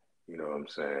 You know what I'm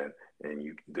saying?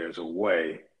 And there's a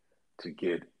way to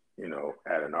get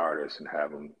at an artist and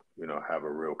have them, have a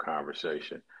real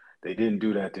conversation. They didn't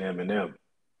do that to Eminem.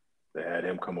 They had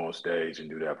him come on stage and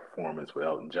do that performance with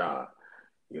Elton John.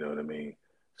 You know what I mean?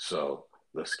 So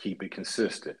let's keep it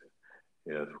consistent.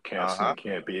 Uh huh. Canceling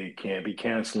can't be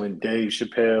canceling Dave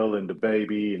Chappelle and the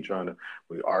baby and trying to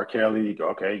we R. Kelly,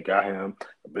 okay, got him.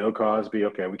 Bill Cosby,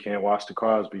 okay, we can't watch the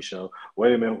Cosby show.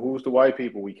 Wait a minute, who's the white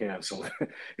people we cancel?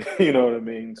 You know what I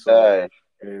mean? So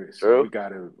Hey, so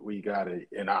true. we gotta,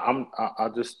 and I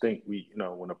just think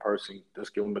when a person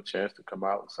just give them a chance to come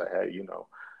out and say, hey,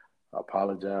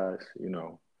 apologize,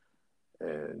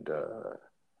 and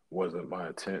wasn't my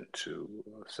intent to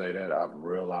say that. I've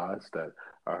realized that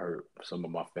I hurt some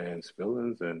of my fans'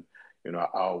 feelings, and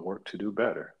I'll work to do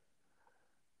better.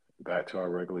 Back to our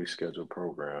regularly scheduled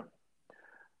program,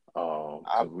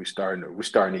 I, because we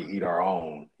starting to eat our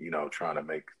own. Trying to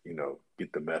make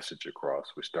get the message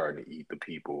across. We're starting to eat the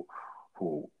people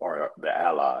who are the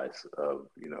allies of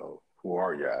who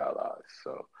are your allies.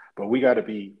 So, but we got to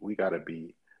be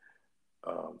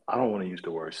I don't want to use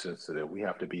the word sensitive. We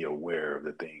have to be aware of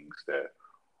the things that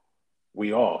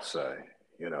we all say,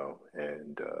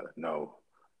 and know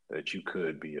that you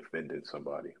could be offending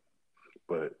somebody.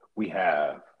 But we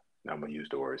have, and I'm going to use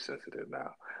the word sensitive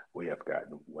now, we have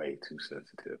gotten way too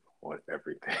sensitive on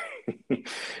everything.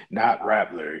 Not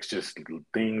rap lyrics, just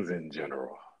things in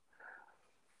general.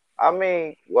 I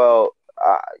mean, well,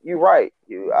 you're right.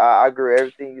 I agree with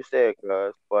everything you said,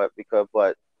 cuz. But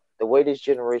the way this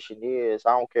generation is,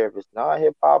 I don't care if it's not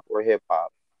hip hop or hip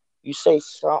hop. You say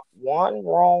one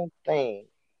wrong thing,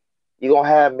 you're gonna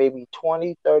have maybe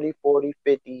 20, 30, 40,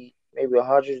 50, maybe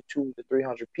 100, 2 to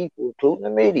 300 people, including the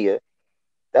media,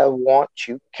 that want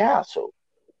you canceled.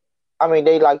 I mean,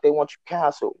 they want you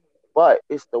canceled, but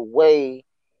it's the way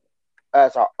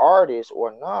as an artist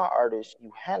or non-artist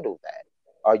you handle that.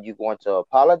 Are you going to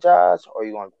apologize? Or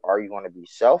are you going to be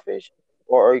selfish?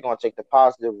 Or are you going to take the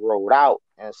positive road out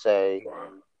and say, Right.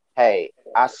 "Hey,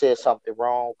 I said something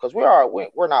wrong," because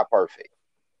we're not perfect.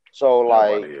 So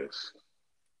Nobody like is.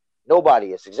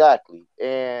 nobody is exactly,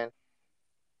 and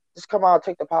just come out and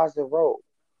take the positive road.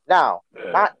 Now,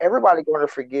 Yeah. not everybody going to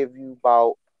forgive you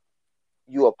about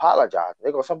you apologize.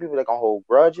 They go some people that gonna hold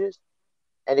grudges,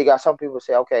 and you got some people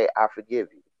say, "Okay, I forgive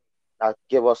you. Now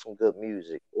give us some good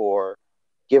music or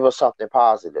give us something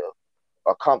positive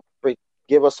or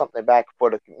give us something back for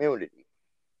the community,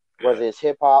 Yeah. whether it's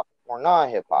hip hop or non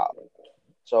hip hop."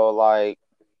 So like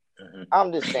Hmm.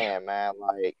 I'm just saying, man,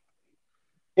 like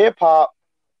hip hop,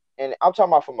 and I'm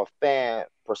talking about from a fan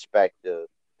perspective,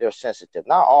 they're sensitive.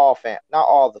 Not all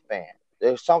the fans.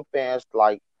 There's some fans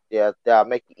like that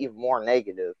make it even more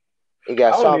negative. You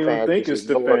got I don't some even fans think just it's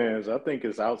the ignore it. fans. I think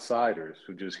it's outsiders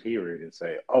who just hear it and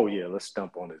say, "Oh yeah, let's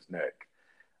stump on his neck."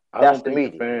 I That's don't the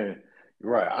think the media. fan.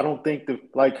 Right. I don't think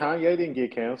like Kanye didn't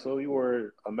get canceled. He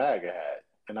wore a MAGA hat,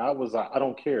 and I was like, I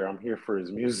don't care. I'm here for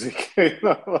his music.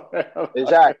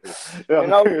 Exactly. You I'm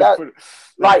know here that for.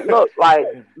 like look like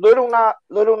Little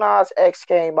Nas X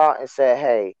came out and said,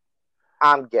 "Hey,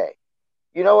 I'm gay."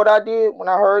 You know what I did when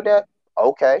I heard that?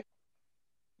 Okay,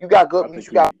 you got good I think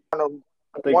music. You got he.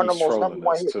 I think one of he's the most number trolling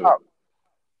one us hit too. pop.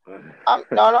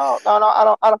 No.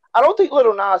 I don't think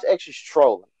Little Nas X is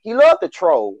trolling. He loves to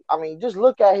troll. I mean, just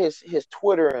look at his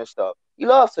Twitter and stuff. He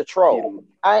loves to he troll.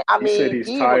 I he said mean, he's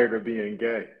he even tired of being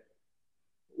gay,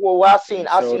 well, I and he seen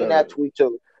I showed seen up. that tweet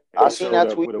too. And I he seen showed that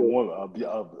up tweet with a too. woman,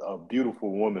 a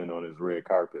beautiful woman on his red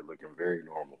carpet, looking very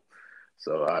normal.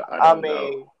 So I I don't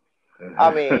know.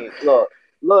 mean,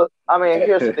 look. I mean,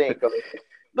 here's the thing, cause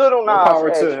Little More Nas power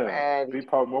to X, him.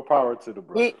 man, More power to the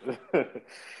he brother.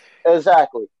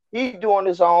 exactly. He doing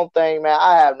his own thing, man.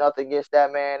 I have nothing against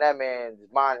that man. That man is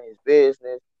minding his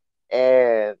business,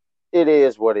 and it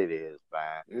is what it is,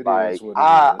 man. It is Like what it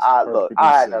I, is. I look, Perfectly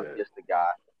I had nothing said. against the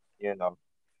guy, you know.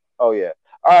 Oh yeah.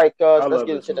 All right, cuz I let's love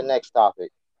get his into the music next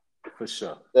topic. for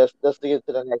sure. Let's get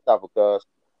into the next topic, cuz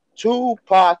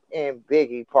Tupac and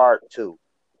Biggie Part Two.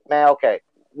 Man, okay.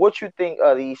 What you think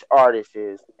of these artists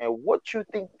is, and what you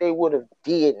think they would have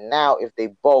did now if they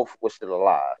both were still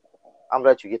alive? I'm gonna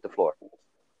let you get the floor.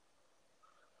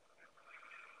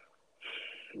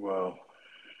 Well,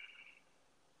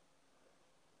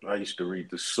 I used to read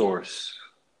the source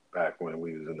back when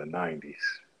we was in the '90s.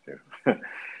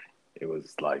 It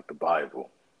was like the Bible.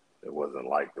 It wasn't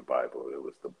like the Bible. It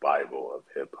was the Bible of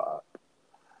hip hop.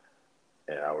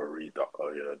 And I would read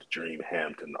the Dream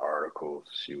Hampton articles.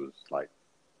 She was like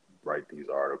write these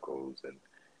articles, and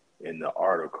in the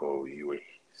article, you would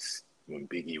when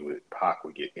Pac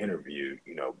would get interviewed,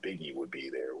 Biggie would be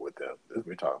there with them. This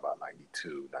we're talking about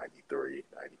 92, 93,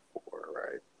 94,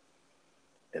 right?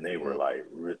 and they were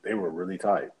Mm-hmm. like they were really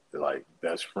tight, like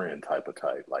best friend type of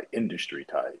tight, like industry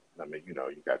tight. I mean, you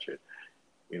got your,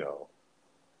 you know,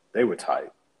 they were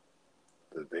tight.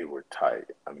 They were tight.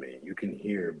 I mean, you can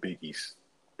hear Biggie's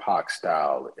Pac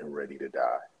style and Ready to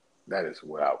Die. That is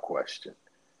without question.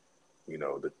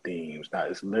 The themes. Now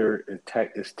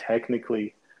it's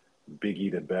technically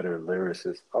Biggie the better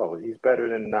lyricist. Oh, he's better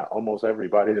than not almost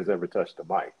everybody that's ever touched the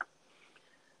mic,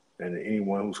 and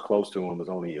anyone who's close to him is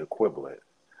only equivalent.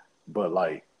 But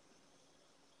like,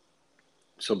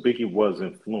 so Biggie was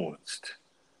influenced.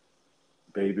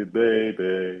 Baby,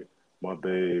 baby, my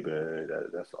baby.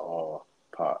 That's all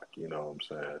Pac. You know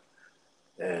what I'm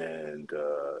saying? And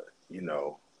you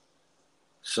know,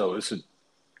 so it's a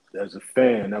as a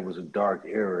fan, that was a dark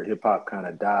era. Hip hop kind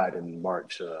of died in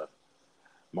March 9th,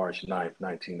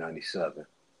 1997.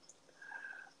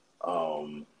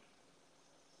 Um,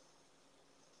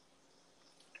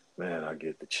 Man, I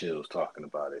get the chills talking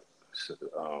about it.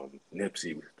 So,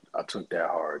 Nipsey, I took that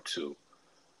hard too.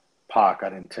 Pac, I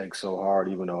didn't take so hard,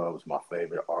 even though it was my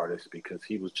favorite artist, because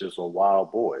he was just a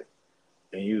wild boy,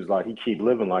 and he was like, he keep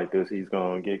living like this, he's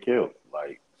gonna get killed.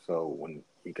 Like, so when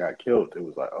he got killed, it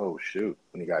was like, oh shoot.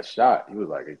 When he got shot, he was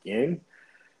like, again,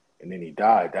 and then he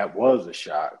died. That was a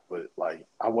shock, but like,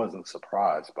 I wasn't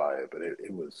surprised by it, but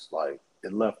it was like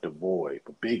it left a void.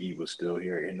 But Biggie was still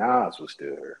here, and Nas was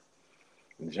still here,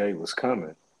 and Jay was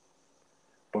coming.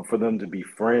 But for them to be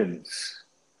friends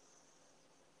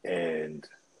and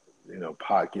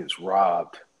Pac gets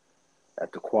robbed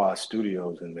at the Quad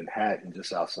Studios in Manhattan,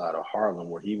 just outside of Harlem,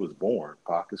 where he was born.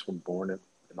 Pac is from born in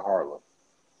Harlem,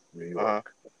 New Uh-huh.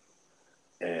 York,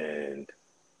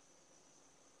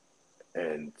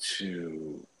 and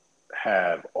to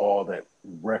have all that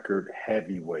record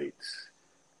heavyweights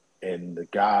and the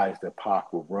guys that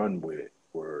Pac would run with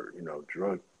were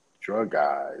drug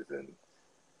guys, and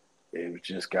it was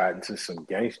just got into some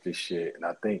gangster shit. And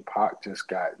I think Pac just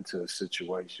got into a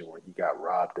situation where he got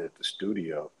robbed at the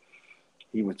studio.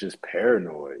 He was just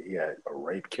paranoid. He had a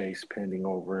rape case pending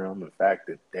over him. In fact,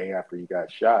 the day after he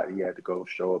got shot, he had to go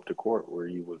show up to court where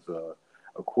he was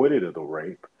acquitted of the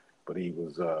rape, but he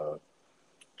was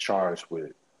charged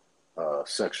with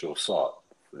sexual assault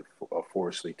for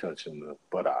forcibly touching the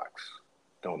buttocks.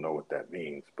 Don't know what that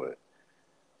means, but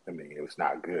I mean, it was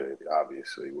not good,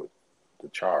 obviously, with the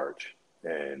charge.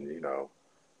 And,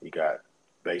 he got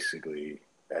basically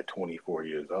at 24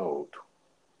 years old,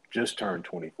 just turned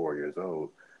 24 years old,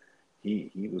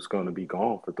 he was going to be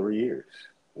gone for 3 years,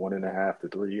 1.5 to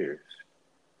 3 years.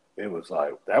 It was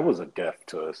like, that was a death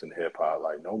to us in hip hop.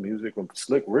 Like, no music.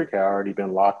 Slick Rick had already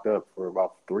been locked up for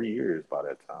about 3 years by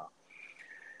that time.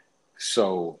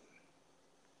 So,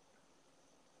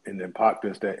 and then Pac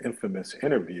does that infamous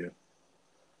interview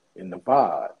in the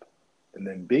Vibe. And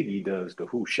then Biggie does the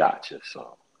Who Shot You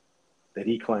song that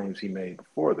he claims he made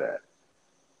before that.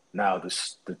 Now,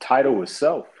 the title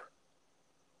itself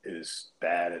is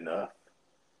bad enough.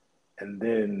 And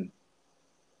then,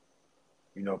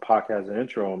 Pac has an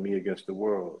intro on Me Against the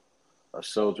World. A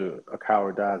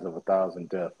coward dies of 1,000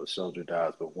 deaths. A soldier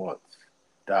dies once.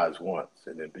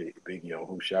 And then Biggie on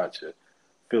Who Shot You?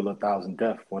 Feel 1,000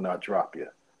 deaths when I drop you.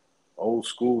 Old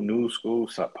school, new school.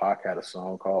 So Pac had a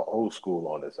song called Old School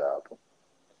on this album.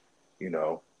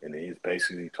 And he's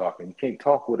basically talking. You can't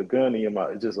talk with a gun in your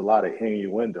mouth. It's just a lot of in your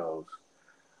windows,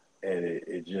 and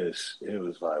it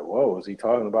was like, whoa, is he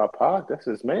talking about Pac? That's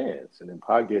his man's. And then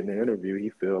Pac getting the interview,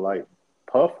 he feel like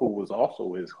Puff, who was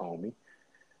also his homie,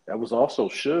 that was also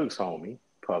Suge's homie,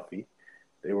 Puffy.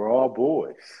 They were all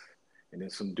boys, and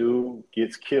then some dude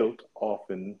gets killed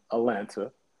off in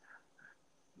Atlanta.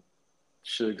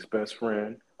 Suge's best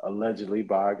friend, allegedly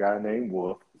by a guy named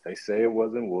Wolf. They say it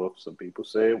wasn't Wolf. Some people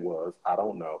say it was. I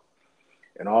don't know.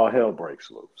 And all hell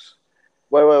breaks loose.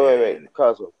 Wait, And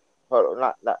cousin. Hold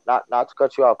on, not to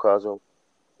cut you off, cousin.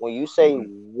 When you say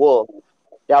mm-hmm. Wolf,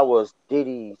 that was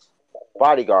Diddy's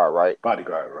bodyguard, right?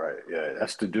 Bodyguard, right? Yeah,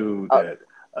 that's the dude Uh, that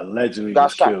allegedly got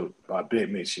was shot killed by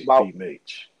Big Mitch. by Pete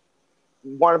Mitch.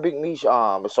 one of Big Meech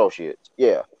associates.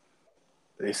 Yeah.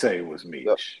 They say it was Yeah.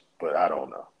 Meech, but I don't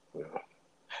know.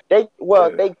 They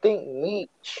think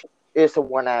Meech is the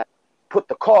one that put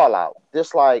the call out.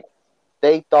 Just like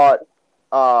they thought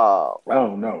uh I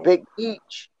don't know. Big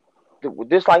Meech,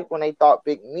 just like when they thought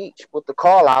Big Meech put the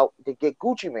call out to get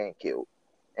Gucci Man killed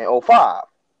in '05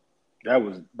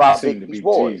 That by seemed Big to Meech be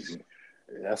boys. Jeezy.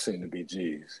 That seemed to be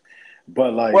G's.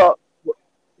 But like, Well,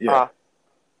 yeah, uh,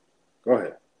 go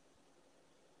ahead.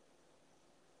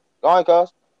 go on,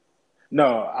 cuz.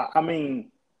 No, I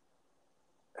mean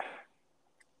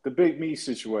the Big Me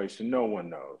situation. No one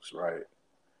knows, right?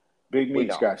 Big We Meech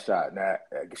don't. got shot in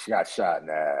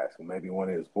the ass. Maybe one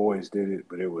of his boys did it,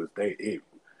 but it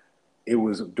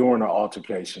was during an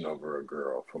altercation over a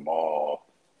girl. From all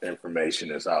information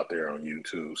that's out there on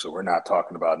YouTube, so we're not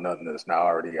talking about nothing that's not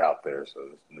already out there. So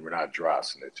we're not dry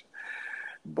snitching,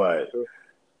 but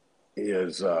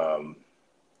is so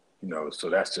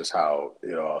that's just how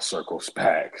it all circles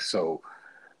back. So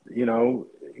you know,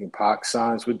 Pac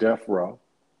signs with Death Row,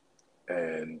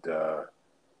 and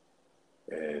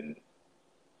and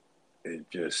it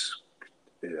just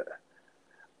yeah,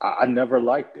 I never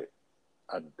liked it.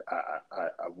 I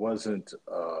wasn't.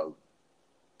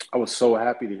 I was so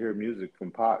happy to hear music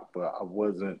from Pac, but I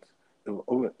wasn't.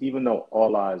 Even though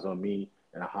All Eyes on Me,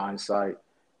 in hindsight,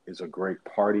 is a great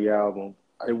party album,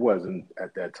 it wasn't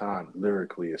at that time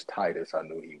lyrically as tight as I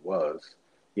knew he was.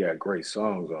 He had great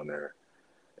songs on there,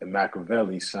 and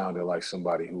Machiavelli sounded like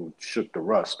somebody who shook the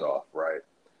rust off, right?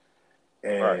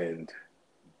 Right. And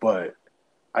but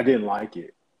I didn't like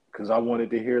it because I wanted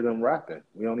to hear them rapping.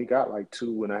 We only got like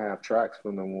 2.5 tracks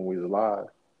from them when we was live.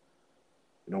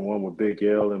 One with Big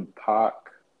L and Pac.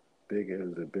 Big L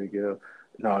was it Big L?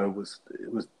 No, it was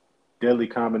Deadly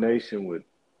Combination with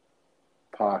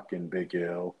Pac and Big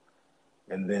L,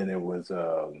 and then it was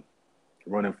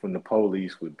Running from the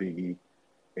Police with Biggie,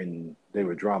 and they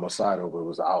were dramacidal, but it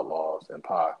was Outlaws and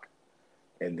Pac.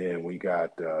 And then we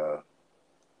got the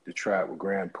track with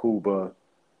Grand Puba,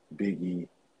 Biggie,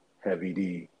 Heavy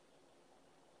D,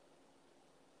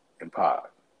 and Pac.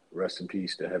 Rest in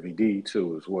peace to Heavy D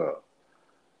too as well.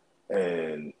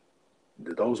 And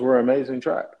those were amazing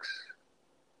tracks.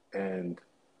 And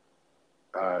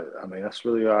I mean, that's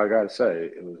really all I got to say.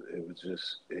 It was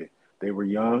just they were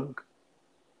young.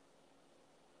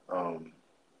 Um,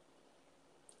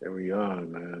 they were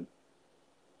young, man,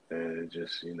 and it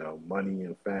just money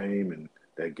and fame and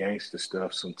that gangster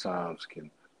stuff sometimes can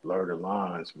blur the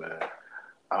lines, man.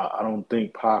 I don't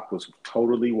think Pac was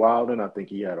totally wilding. I think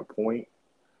he had a point.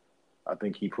 I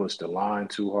think he pushed the line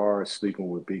too hard, sleeping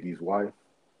with Biggie's wife.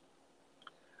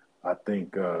 I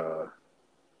think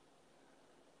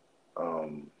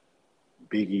um,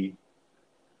 Biggie,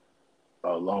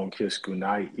 Long Kiss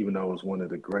Goodnight, even though it was one of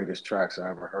the greatest tracks I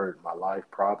ever heard in my life,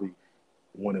 probably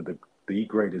one of the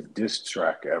greatest diss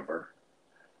track ever.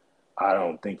 I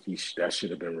don't think that should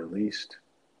have been released.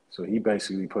 So he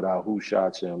basically put out Who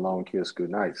Shot You and Long Kiss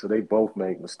Goodnight. So they both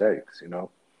made mistakes. And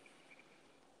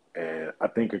I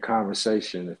think a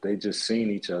conversation, if they just seen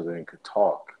each other and could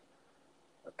talk,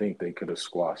 I think they could have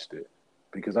squashed it.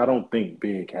 Because I don't think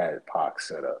Big had Pac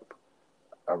set up.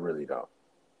 I really don't.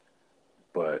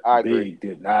 But I agree.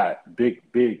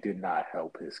 Big did not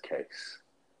help his case.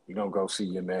 You don't go see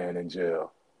your man in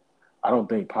jail. I don't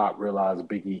think Pop realized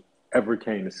Biggie ever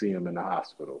came to see him in the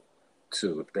hospital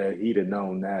too. If he'd have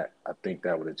known that, I think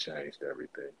that would have changed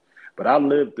everything. But I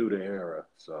lived through the era,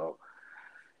 so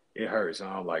it hurts.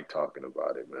 I don't like talking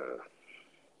about it, man.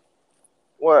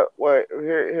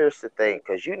 Here's the thing,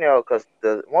 because because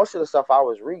the most of the stuff I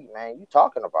was reading, man, you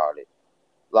talking about it,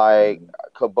 like,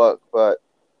 Mm-hmm. but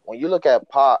when you look at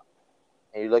Pop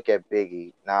and you look at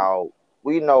Biggie, now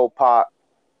we know Pop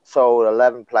sold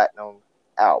 11 platinum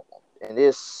albums, and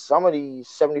there's some of these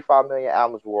 75 million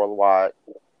albums worldwide.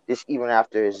 This even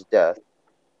after his death.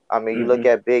 I mean, you look Mm-hmm.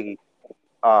 at Biggie,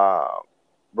 um,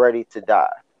 Ready to Die.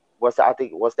 I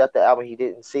think was that the album he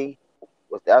didn't see?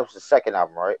 That was the second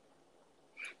album, right?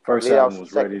 I First believe that album was the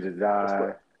was second. Ready to That's Die,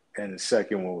 correct. and the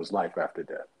second one was Life After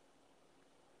Death.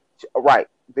 Right.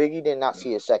 Biggie did not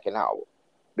see his second album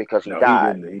because he No, he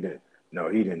died. didn't. He didn't. No,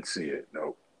 he didn't see it.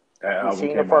 No, that He album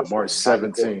seen the came out first March one,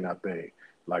 94. 17, I think,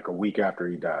 like a week after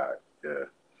he died. Yeah,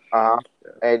 Uh huh.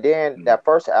 yeah. And then Mm. that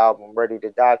first album, Ready to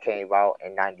Die, came out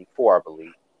in '94, I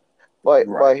believe. But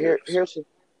Right. but It here was. here's the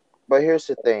but here's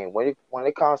the thing. When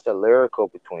it comes to lyrical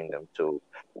between them two,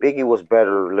 Biggie was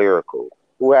better lyrical.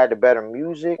 Who had the better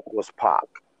music was Pac.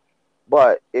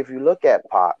 But if you look at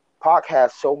Pac, Pac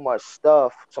has so much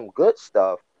stuff, some good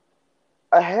stuff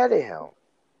ahead of him.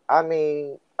 I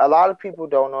mean, a lot of people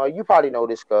don't know. You probably know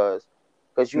this because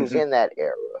you was Mm-hmm. in that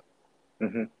era.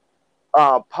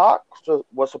 Mm-hmm. Pac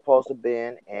was supposed to be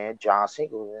in John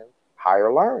Singleton's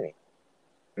Higher Learning,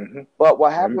 Mm-hmm. but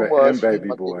what And, happened was and he Baby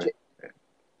went to Boy.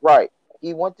 right.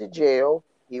 He went to jail.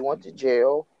 He went to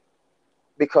jail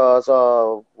because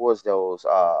of was those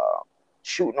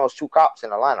shooting those two cops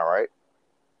in Atlanta, right?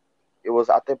 It was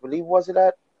I think believe was it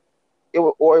that it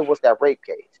was or it was that rape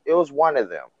case. It was one of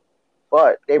them,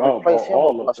 but they replaced him with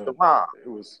All of Busta them.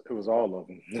 Rhymes, It was all of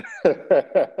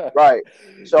them. right?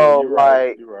 Yeah, So you're right.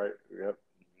 like You're right.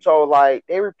 Yep.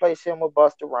 they replaced him with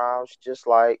Busta Rhymes, just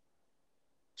like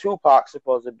Tupac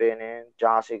supposed to have been in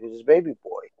John Singleton's Baby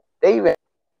Boy. They even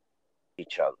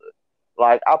other.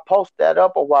 Like I posted that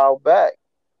up a while back.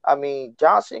 I mean,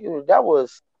 John Cena, that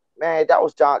was man, that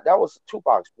was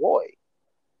Tupac's boy.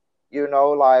 You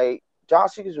know, like John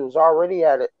Cena was already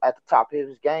at the top of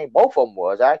his game. Both of them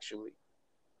was actually,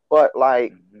 but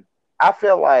like Hmm. I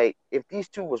feel like if these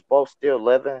two was both still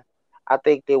living, I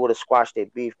think they would have squashed their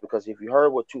beef because if you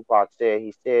heard what Tupac said,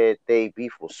 he said they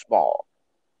beef was small.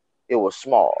 It was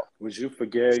small. Would you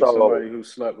forgave So somebody who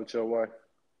slept with your wife?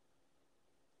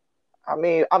 I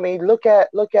mean, look at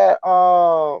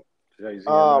Jay Z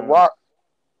and Rock. Nas?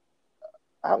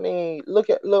 I mean, look.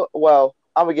 Well,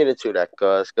 I'm gonna get into that,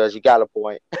 cause you got a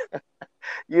point.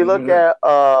 Hmm.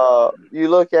 You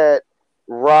look at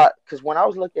Rock, cause when I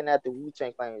was looking at the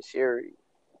Wu-Tang Clan series,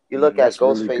 you look at That's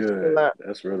really Ghostface good. Killer,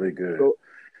 That's really good. go-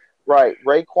 right?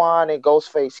 Raekwon and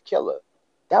Ghostface Killer.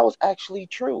 That was actually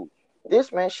true.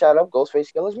 This man shot up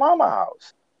Ghostface Killer's mama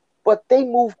house, but they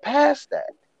moved past that.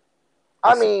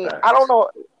 I That's a mean, I don't fact. know.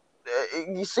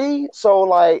 You see, so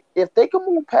like, if they can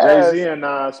move Jay Z past, and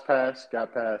Nas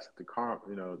got past the car.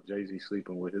 Jay Z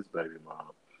sleeping with his baby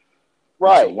mom.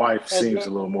 But your right, wife and seems then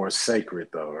a little more sacred,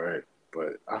 though, right?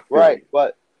 But I feel right, you.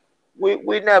 but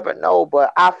we never know.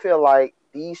 But I feel like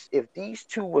if these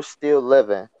two were still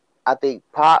living, I think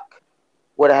Pac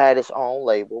would have had his own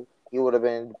label. He would have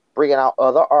been bringing out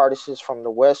other artists from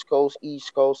the West Coast,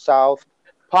 East Coast, South.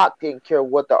 Pac didn't care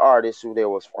what the artist who there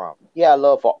was from. He had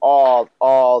love for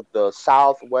all the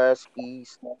South, West,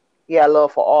 East. He had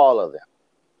love for all of them.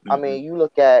 I Hmm. mean, you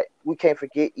look at we can't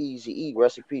forget Easy E.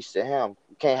 Rest in peace to him.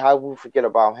 We can't how we forget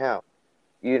about him.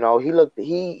 You know,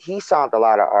 he signed a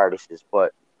lot of artists,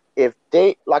 but if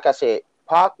they like I said,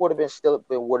 Pac would have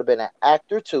been an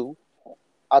actor too.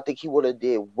 I think he would have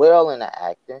did well in the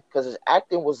acting because his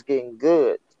acting was getting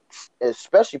good,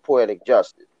 especially Poetic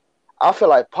Justice. I feel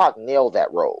like Pac nailed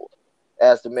that role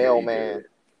as the Yeah, he mailman. did.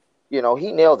 You know,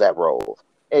 he nailed that role.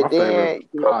 And My favorite then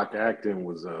Pac acting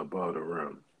was Above the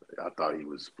Rim. I thought he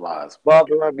was fly as fuck Bob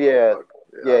in that Rum, yeah, motherfucker.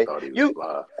 Yeah, I yeah. thought he was You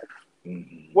fly. Hmm.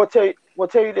 will tell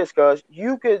you this, cuz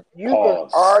you can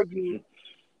Pause. argue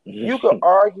you could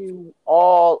argue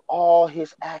all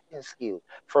his acting skills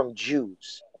from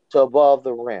Juice to Above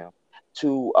the Rim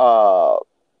to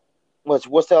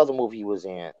what's the other movie he was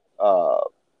in?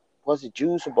 Was it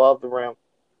Juice, Above the Rim,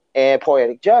 and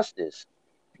Poetic Justice?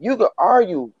 You could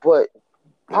argue, but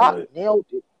Pop Bullet. nailed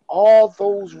it. All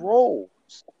those roles.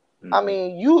 I Hmm.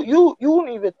 mean, you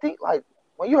wouldn't even think like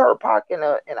when you heard Pac in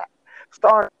a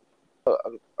starring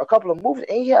a couple of movies,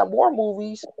 and he had more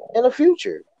movies in the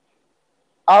future.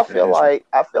 And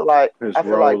his I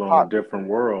feel like role on A Pac Different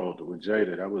World with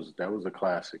Jada, that was a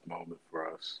classic moment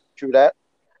for us. drew that.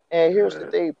 And here's the Uh,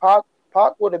 thing, Pac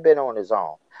would have been on his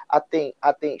own. I think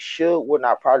Suge would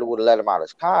not probably would have let him out of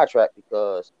his contract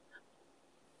because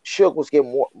Suge was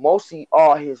getting mostly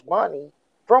all his money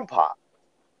from Pac.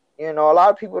 You know, a lot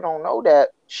of people don't know that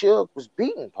Suge was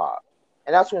beating Pac,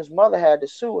 and that's when his mother had to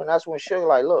sue, and that's when Suge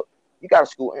like, look, you got to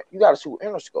sue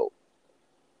Interscope,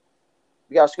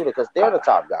 you got to sue them because they're the I,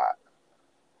 top guy.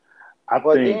 I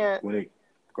But think then, when it,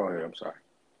 go ahead, I'm sorry.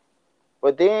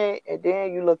 and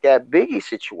then you look at Biggie's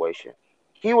situation.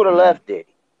 He would have Hmm. left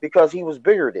Diddy because he was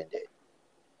bigger than Diddy.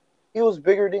 He was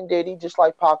bigger than Diddy, just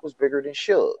like Pac was bigger than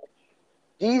Suge.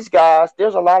 These guys,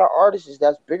 there's a lot of artists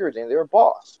that's bigger than their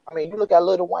boss. I mean, you look at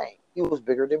Lil Wayne, he was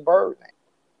bigger than Birdman.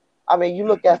 I mean, you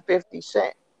look Hmm. at 50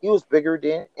 Cent, he was bigger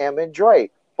than M and Dre.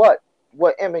 But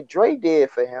what M and Dre did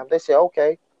for him, they said,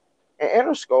 okay, and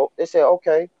Interscope, they said,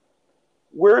 okay,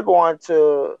 we're going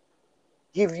to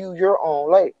give you your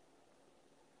own label.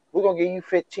 We're going to give you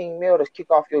 15 mil to kick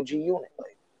off your G Unit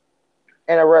label.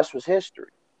 And the rest was history.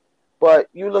 But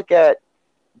you look at,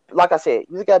 like I said,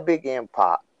 you look at Biggie and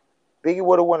Pop. Biggie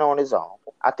would have went on his own.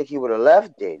 I think he would have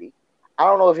left Diddy. I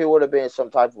don't know if it would have been some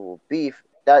type of beef.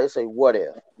 That is a what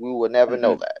if. We would never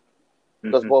know Hmm. that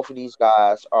because Hmm. both of these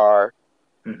guys are,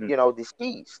 Hmm.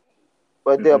 deceased.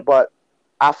 But Hmm.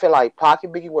 I feel like Pac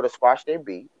and Biggie would have squashed their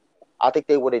beef. I think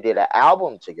they would have did an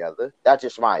album together. That's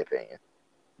just my opinion.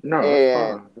 No, that's And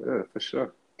fine. Yeah, for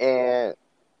sure. and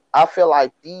I feel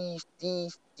like these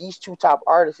two top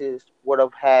artists would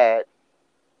have had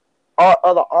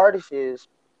other artists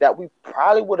that we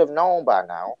probably would have known by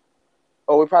now,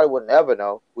 or we probably would never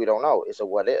know. We don't know. It's a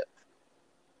what if.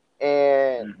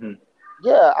 And Hmm.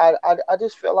 yeah, I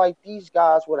just feel like these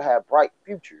guys would have had bright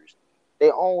futures,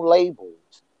 their own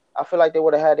labels. I feel like they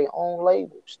would have had their own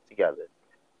labels together.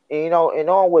 And and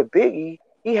on with Biggie,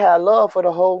 he had love for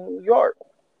the whole New York.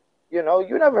 You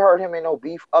never heard him in no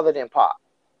beef other than Pop.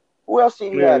 Who else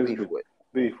did he Yeah, have it's beef with?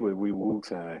 beef with we Wu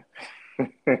Tang.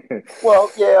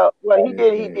 Well, yeah, well he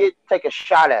Yeah. did take a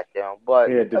shot at them, but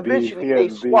He had the beef. eventually He had they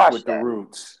the beef with squashed the that.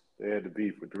 Roots. They had the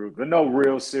beef with Drew, but no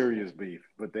real serious beef.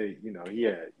 But they, you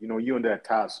in that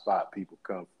top spot, people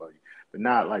come for you, but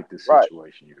not like the right.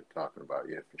 situation you were talking about.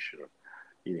 Yeah, for sure.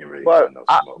 He didn't really But got no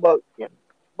I smoke. but you know,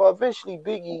 but eventually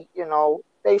Biggie,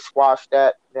 they squashed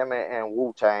that them and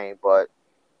Wu Tang. But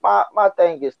my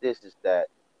thing is this is that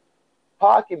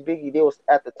Pac and Biggie, they was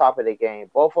at the top of their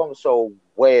game. Both of them so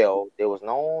well. They was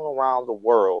known around the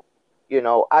world.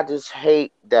 I just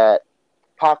hate that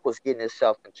Pac was getting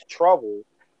himself into trouble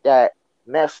that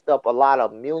messed up a lot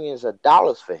of millions of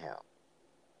dollars for him.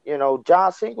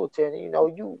 John Singleton,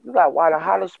 you got one of the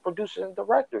hottest producers and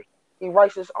directors. He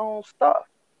writes his own stuff,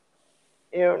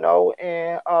 and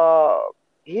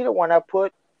he the one that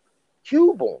put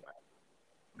Cube on.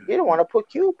 He the one Mm-hmm. that put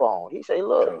Cube on. He say,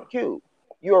 look, So Cube,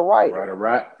 you're a you can writer. write a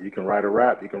rap. You can write a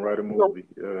rap. You can write a You're, movie.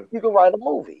 Yeah. you can write a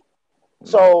movie. Mm-hmm.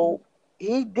 So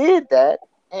he did that,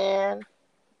 and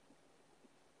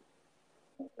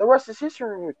the rest is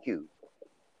history with Cube.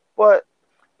 But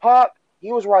Pop,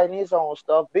 he was writing his own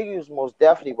stuff. Biggie was most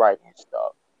definitely writing his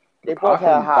stuff. They both Pac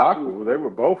had and hot Pac, music. they were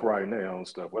both writing their own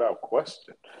stuff without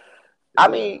question. I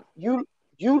Yeah. mean,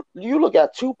 you look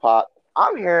at Tupac.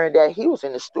 I'm hearing that he was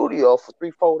in the studio for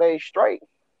 3 4 days straight,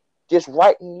 just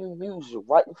writing new music,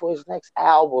 writing for his next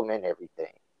album and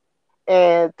everything.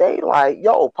 And they like,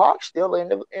 yo, Pac's still in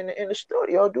the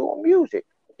studio doing music.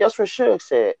 Just for Suge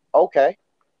said, okay,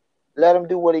 let him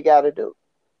do what he got to do.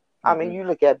 I mean, Mm-hmm. you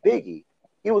look at Biggie,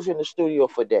 he was in the studio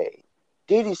for days.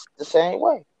 Diddy's the same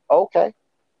way. Okay,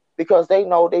 because they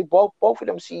know both of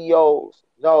them CEOs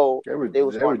know they was They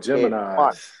were going to get money.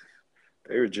 Gemini's.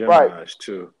 They were Right. Gemini's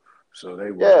too. So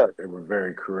Yeah. they were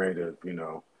very creative,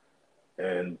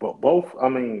 and but both, I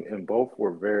mean, and both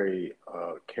were very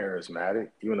charismatic.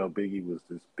 Even though Biggie was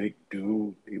this big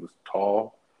dude, he was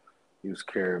tall. He was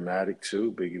charismatic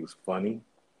too. Biggie was funny.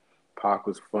 Pac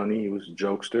was funny. He was a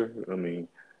jokester. I mean,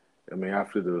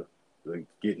 after the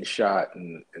getting shot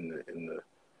and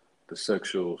the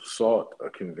sexual assault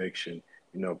conviction,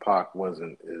 Pac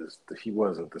he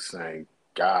wasn't the same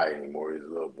guy anymore. He's a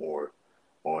little more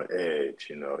on edge.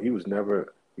 He was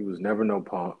never no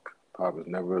punk. Pac was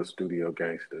never a studio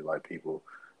gangster like people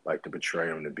like to portray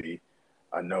him to be.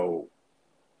 I know,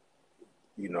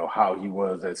 how he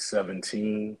was at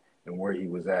 17 and where he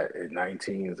was at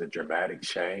 19 is a dramatic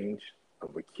change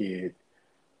of a kid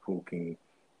who can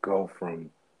go from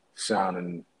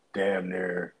sounding damn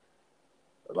near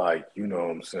like, what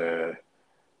I'm saying,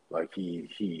 like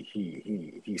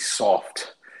he's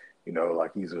soft,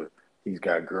 like he's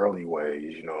got girly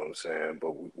ways, you know what I'm saying?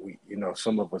 But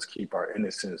some of us keep our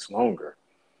innocence longer.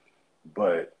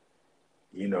 But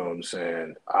what I'm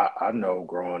saying, I know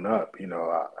growing up, by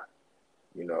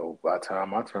the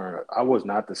time I turned, I was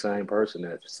not the same person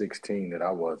at 16 that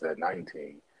I was at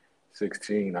 19.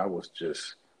 16, I was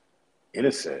just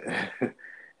innocent.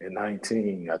 At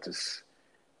 19, I just,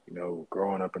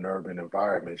 growing up in urban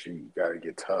environments, you got to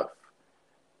get tough.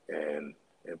 And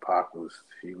Pac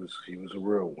he was a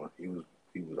real one. He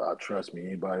was. I trust me.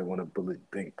 Anybody want to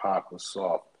think Pac was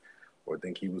soft or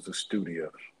think he was a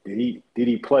studio? Did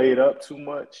he play it up too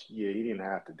much? Yeah, he didn't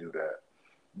have to do that.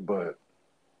 But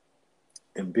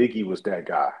and Biggie was that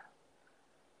guy.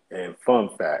 And fun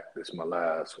fact, this is my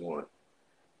last one.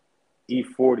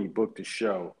 E40 booked a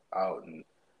show out in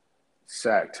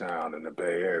Sacktown in the Bay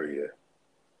Area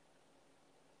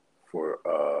for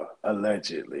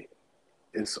allegedly.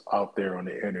 It's out there on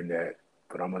the internet,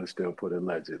 but I'm gonna still put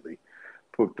allegedly.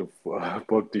 Booked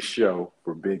the show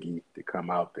for Biggie to come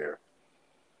out there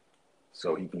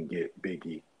so he can get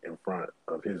Biggie in front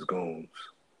of his goons,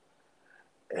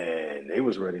 and they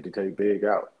was ready to take Big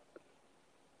out.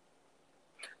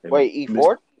 And Wait,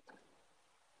 E40?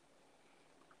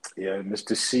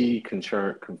 Mr. C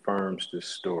confirms this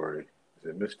story. Is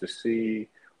it Mr. C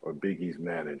or Biggie's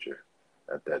manager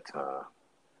at that time?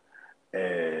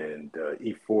 And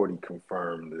E40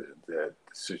 confirmed that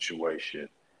situation,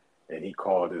 and he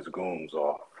called his goons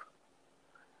off.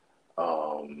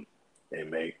 Um,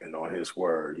 and on his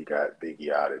word, he got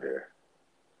Biggie out of there.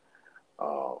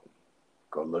 Um,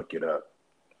 Go look it up.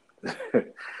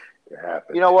 It You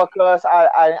happened. know what, cuz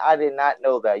I did not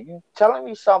know that. You telling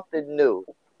me something new.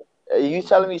 You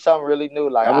telling Hmm. me something really new.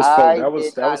 Like That was for I that did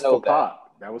was that not was for know that.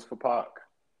 Pac. That was for Pac.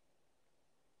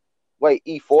 Wait,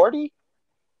 E40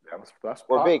 That's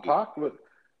or Pac. Biggie? Pac with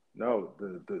no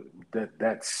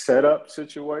that setup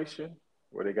situation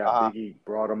where they got Uh-huh. Biggie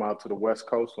brought him out to the West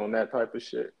Coast on that type of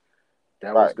shit.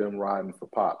 That was Right. them riding for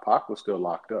Pac. Pac was still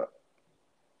locked up.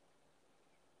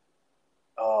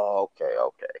 Oh, okay,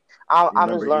 okay. I'm just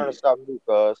Remember, learning something new,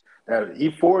 cuz. that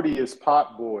E40 is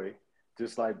Pac boy,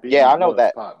 just like Yeah, Biggie I know was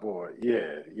that. Pac boy.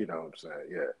 Yeah, you know what I'm saying.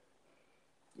 Yeah,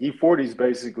 E40 is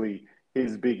basically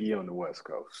his Biggie on the West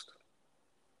Coast.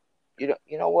 You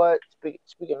know what?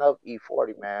 Speaking of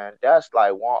E40, man, that's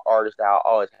like one artist that I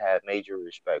always had major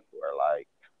respect for. Like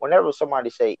whenever somebody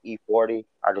say E40,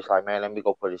 I just like, man, let me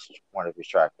go put this one of his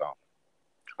tracks on.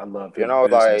 I love You his know,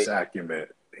 business like acumen.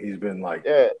 He's been like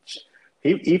yeah,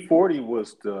 he E40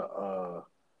 was the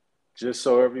just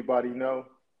so everybody know,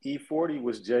 E40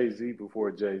 was Jay-Z before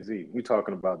Jay-Z. We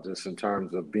talking about just in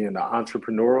terms of being an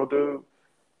entrepreneurial dude.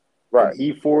 And right.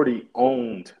 E40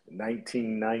 owned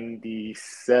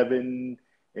 1997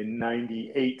 and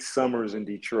 98 summers in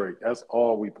Detroit. That's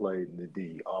all we played in the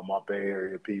D. All my Bay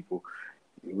Area people,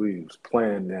 we was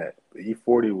playing that.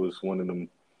 E40 was one of them.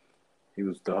 He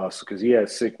was the hustle because he had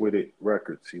Sick With It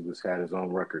Records. He was had his own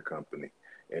record company,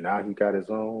 and now he got his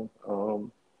own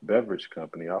beverage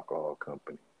company, alcohol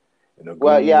company, and a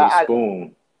Well, goon with a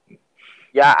spoon.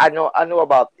 yeah, I know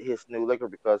about his new liquor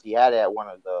because he had it at one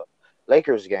of the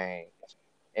Lakers games,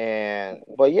 and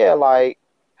but yeah, like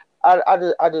I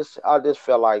just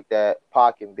felt like that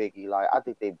Pac and Biggie, like I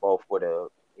think they both would have,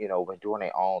 been doing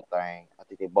their own thing. I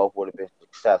think they both would have been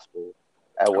successful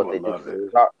at I what would they did love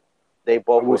because it. they I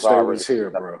both was wish they already was here,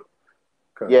 bro. successful.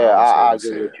 Cause I Yeah, wish they I was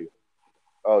agree with here. you.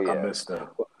 Oh I yeah, missed them.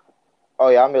 oh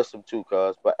yeah, I miss them too,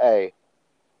 cuz. But hey,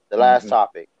 the last Mm-hmm.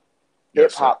 topic, Yes,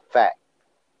 hip sir. hop fact,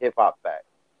 hip hop fact.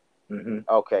 Mm-hmm.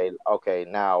 Okay, okay.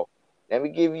 Now let me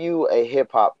give you a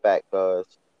hip hop fact,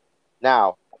 cuz.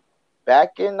 Now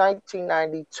back in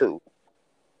 1992,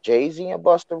 Jay Z and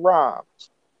Busta Rhymes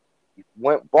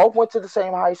went to the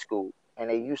same high school, and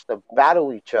they used to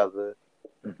battle each other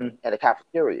Mm-hmm. at a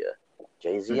cafeteria.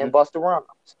 Jay Z and Mm-hmm. Busta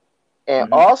Rhymes, and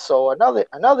Mm-hmm. also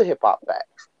another hip hop fact: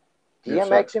 Yes,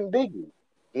 sir. DMX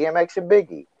and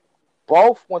Biggie,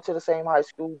 both went to the same high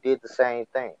school, did the same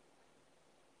thing.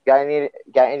 Got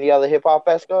any other hip hop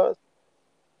facts, guys?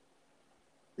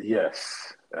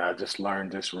 Yes. I just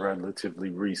learned this relatively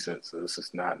recent, so this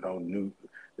is not no new.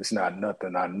 It's not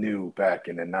nothing I knew back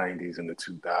in the '90s and the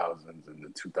 2000s and the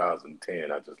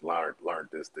 2010. I just learned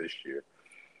this year.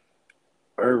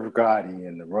 Irv Gotti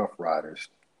and the Rough Riders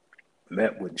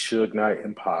met with Suge Knight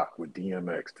and Pac with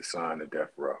DMX to sign the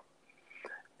Death Row,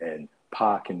 and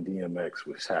Pac and DMX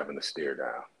was having a stare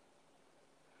down,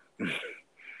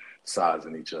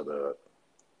 sizing each other up.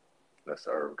 That's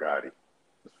Irv Gotti.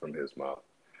 It's from his mouth.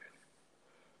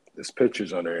 There's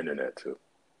pictures on the internet too.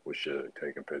 We should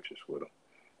taking pictures with them.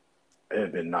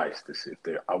 It'd been nice to see if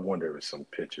there. I wonder if some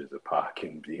pictures of Pac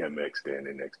and DMX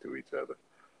standing next to each other.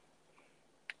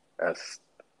 That's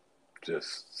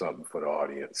just something for the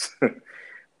audience.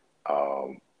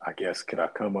 I guess could I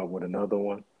come up with another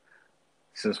one?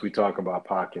 Since we talk about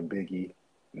Pac and Biggie,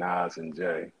 Nas and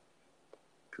Jay,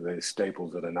 because they're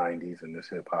staples of the '90s in this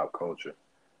hip hop culture.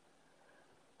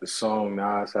 The song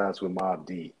Nas has with Mobb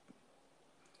Deep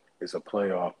is a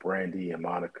play off Brandy and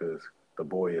Monica's "The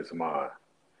Boy Is Mine."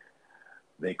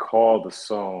 They call the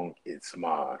song "It's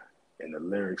Mine," and the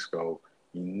lyrics go,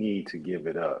 "You need to give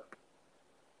it up.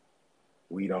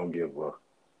 We don't give a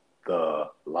the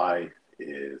life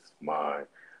is mine."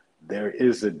 There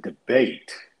is a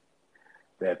debate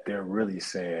that they're really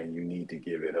saying you need to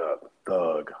give it up.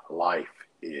 Thug, life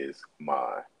is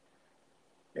mine.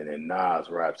 And then Nas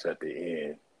raps at the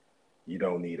end, you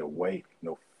don't need a wake,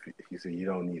 no. He said you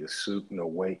don't need a suit, no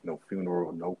wake, no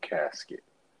funeral, no casket.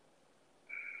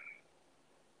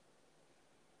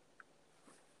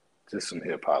 Just some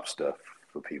hip hop stuff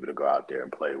for people to go out there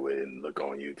and play with and look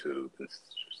on YouTube. It's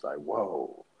just like,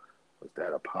 whoa, was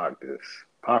that a Pac? This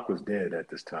Pac was dead at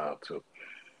this time too.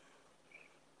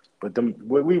 But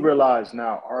what we realize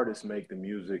now, artists make the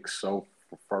music so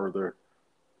further,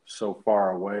 so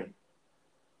far away,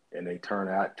 and they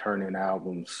turn in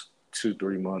albums 2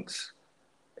 3 months,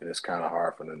 and it's kind of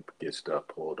hard for them to get stuff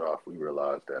pulled off. We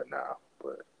realize that now,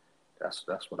 but that's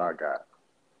what I got.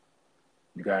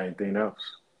 You got anything else?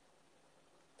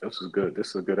 This is good. This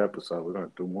is a good episode. We're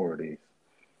gonna do more of these.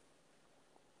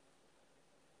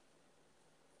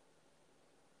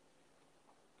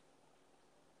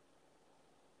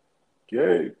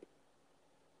 Yay!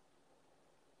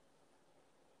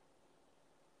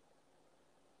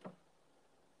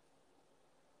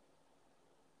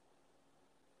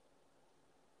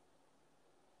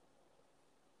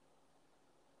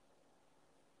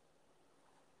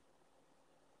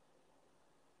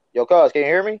 Yo, cuz, can you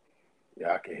hear me?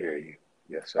 Yeah, I can hear you.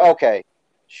 Yes, sir. Okay.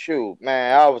 Shoot,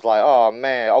 man, I was like, oh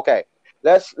man. Okay,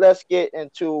 let's get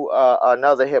into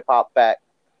another hip hop fact.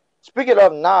 Speaking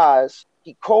of Nas,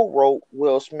 he co-wrote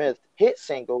Will Smith's hit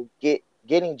single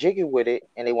 "Getting Jiggy with It,"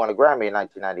 and they won a Grammy in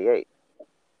 1998.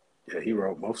 Yeah, he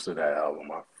wrote most of that album.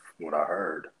 What I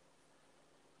heard.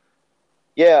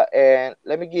 Yeah, and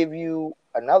let me give you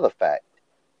another fact.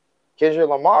 Kendrick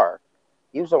Lamar,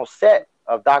 he was on set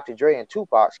of Dr. Dre and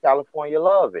Tupac's California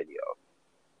Love video.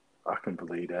 I can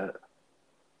believe that.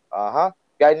 Uh huh.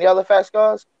 Got any other facts,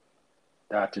 guys?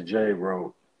 Dr. J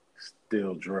wrote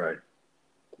Still Dre.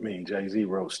 I mean, Jay Z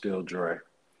wrote Still Dre.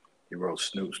 He wrote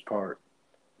Snoop's part,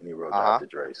 and he wrote Uh huh. Dr.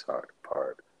 Dre's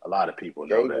part. A lot of people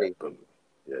know Jay that, Z. but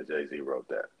yeah, Jay Z wrote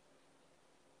that.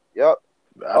 Yep.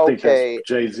 I think that's Okay.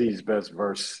 Jay Z's best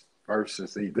verses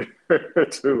either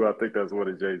too. I think that's one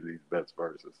of Jay Z's best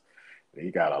verses. He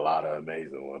got a lot of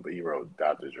amazing ones, but he wrote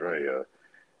Dr. Dre.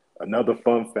 Another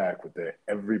fun fact with that,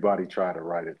 everybody tried to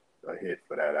write a hit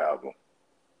for that album.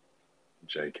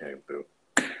 Jay came through,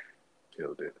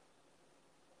 killed it.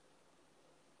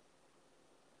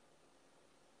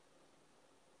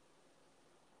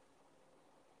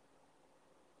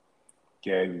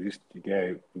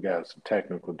 We got some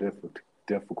technical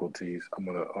difficulties. I'm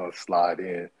gonna slide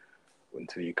in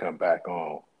until you come back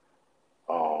on.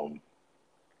 Um,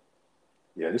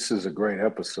 yeah, this is a great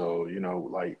episode.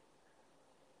 Like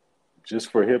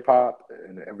just for hip hop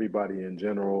and everybody in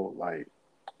general, like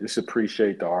just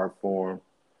appreciate the art form,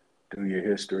 do your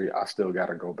history. I still got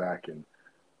to go back and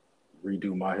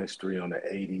redo my history on the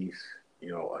 '80s.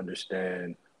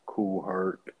 Understand Cool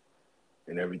Herc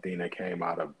and everything that came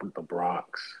out of the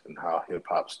Bronx and how hip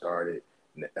hop started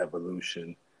and the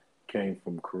evolution came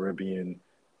from Caribbean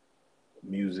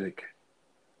music,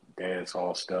 dance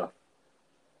hall stuff,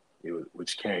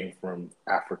 which came from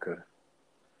Africa,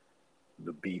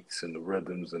 the beats and the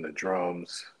rhythms and the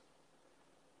drums.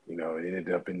 It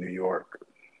ended up in New York.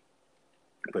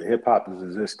 But hip hop has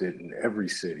existed in every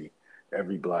city,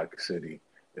 every black city,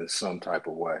 in some type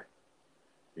of way.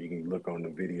 You can look on the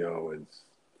video and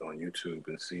on YouTube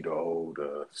and see the old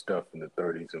stuff in the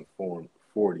 30s and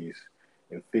 40s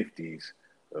and 50s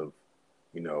of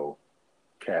you know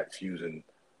cats using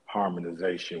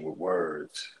harmonization with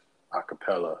words, a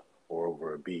cappella or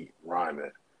over a beat,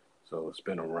 rhyming. So it's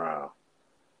been around.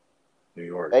 New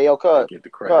York, Hey, yo, they cuz. get the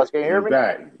Cuz, credit. can you hear You me?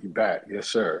 back? You back? Yes,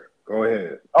 sir. Go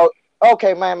ahead. Oh,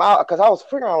 okay, man. Because I was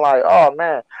figuring like, oh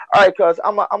man. All right, cuz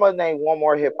I'm gonna name one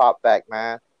more hip hop fact,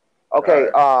 man. All Okay.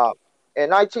 right. In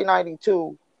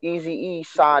 1992, Easy E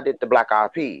signed it to Black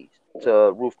Eyed Peas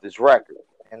to Ruthless Records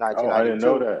in Oh, I didn't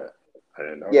know 1992. that. I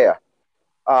didn't know Yeah.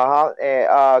 that.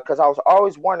 And because I was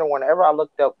always wondering whenever I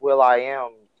looked up Will I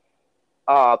Am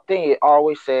thing, it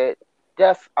always said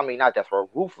Death. I mean, not Death Row,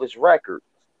 Ruthless Records.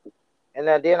 And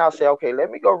then I said, okay,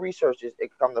 let me go research this. And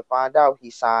come to find out,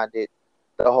 he signed it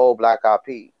the whole Black Eyed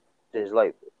Peas to his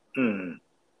label. Mm,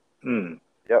 mm.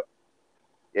 Yep.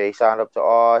 Yeah, he signed up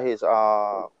to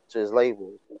his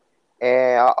labels.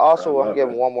 And I I also I'm love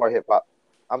giving it. one more hip hop.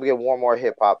 I'm giving one more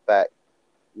hip hop back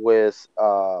with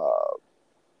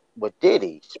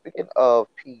Diddy. Speaking of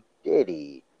P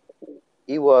Diddy,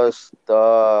 he was the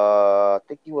I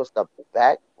think he was the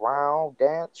background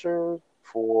dancer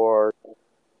for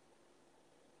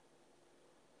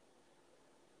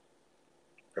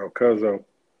Oh, Cuzzo,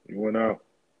 you went out.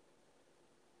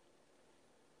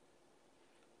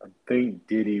 I think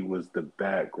Diddy was the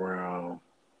background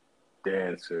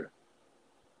dancer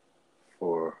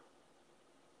for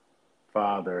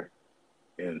Father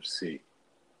MC.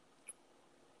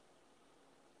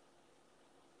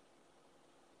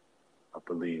 I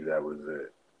believe that was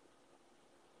it.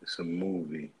 It's a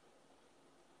movie.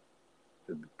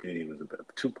 Diddy was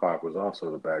Tupac was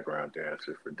also the background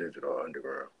dancer for Digital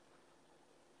Underground.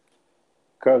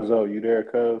 Cuzzo, you there,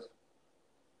 Cuz?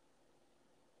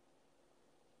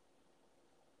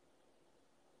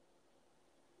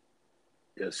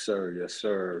 Yes, sir. Yes,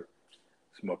 sir.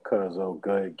 It's my Cuzzo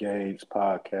Good Gabe's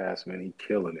podcast, man. He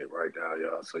killing it right now,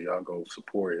 y'all. So y'all go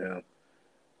support him.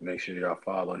 Make sure y'all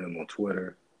follow him on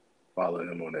Twitter, follow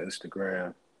him on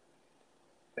Instagram,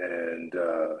 and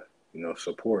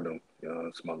support him.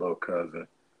 It's my little cousin.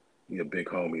 He a big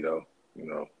homie though. You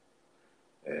know,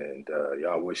 and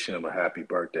y'all wish him a happy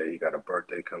birthday. He got a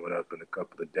birthday coming up in a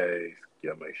couple of days.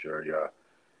 Yeah, make sure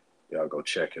y'all go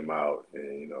check him out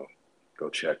and go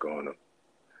check on him.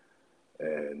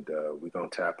 And we gonna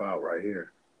tap out right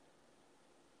here.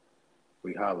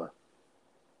 We holla.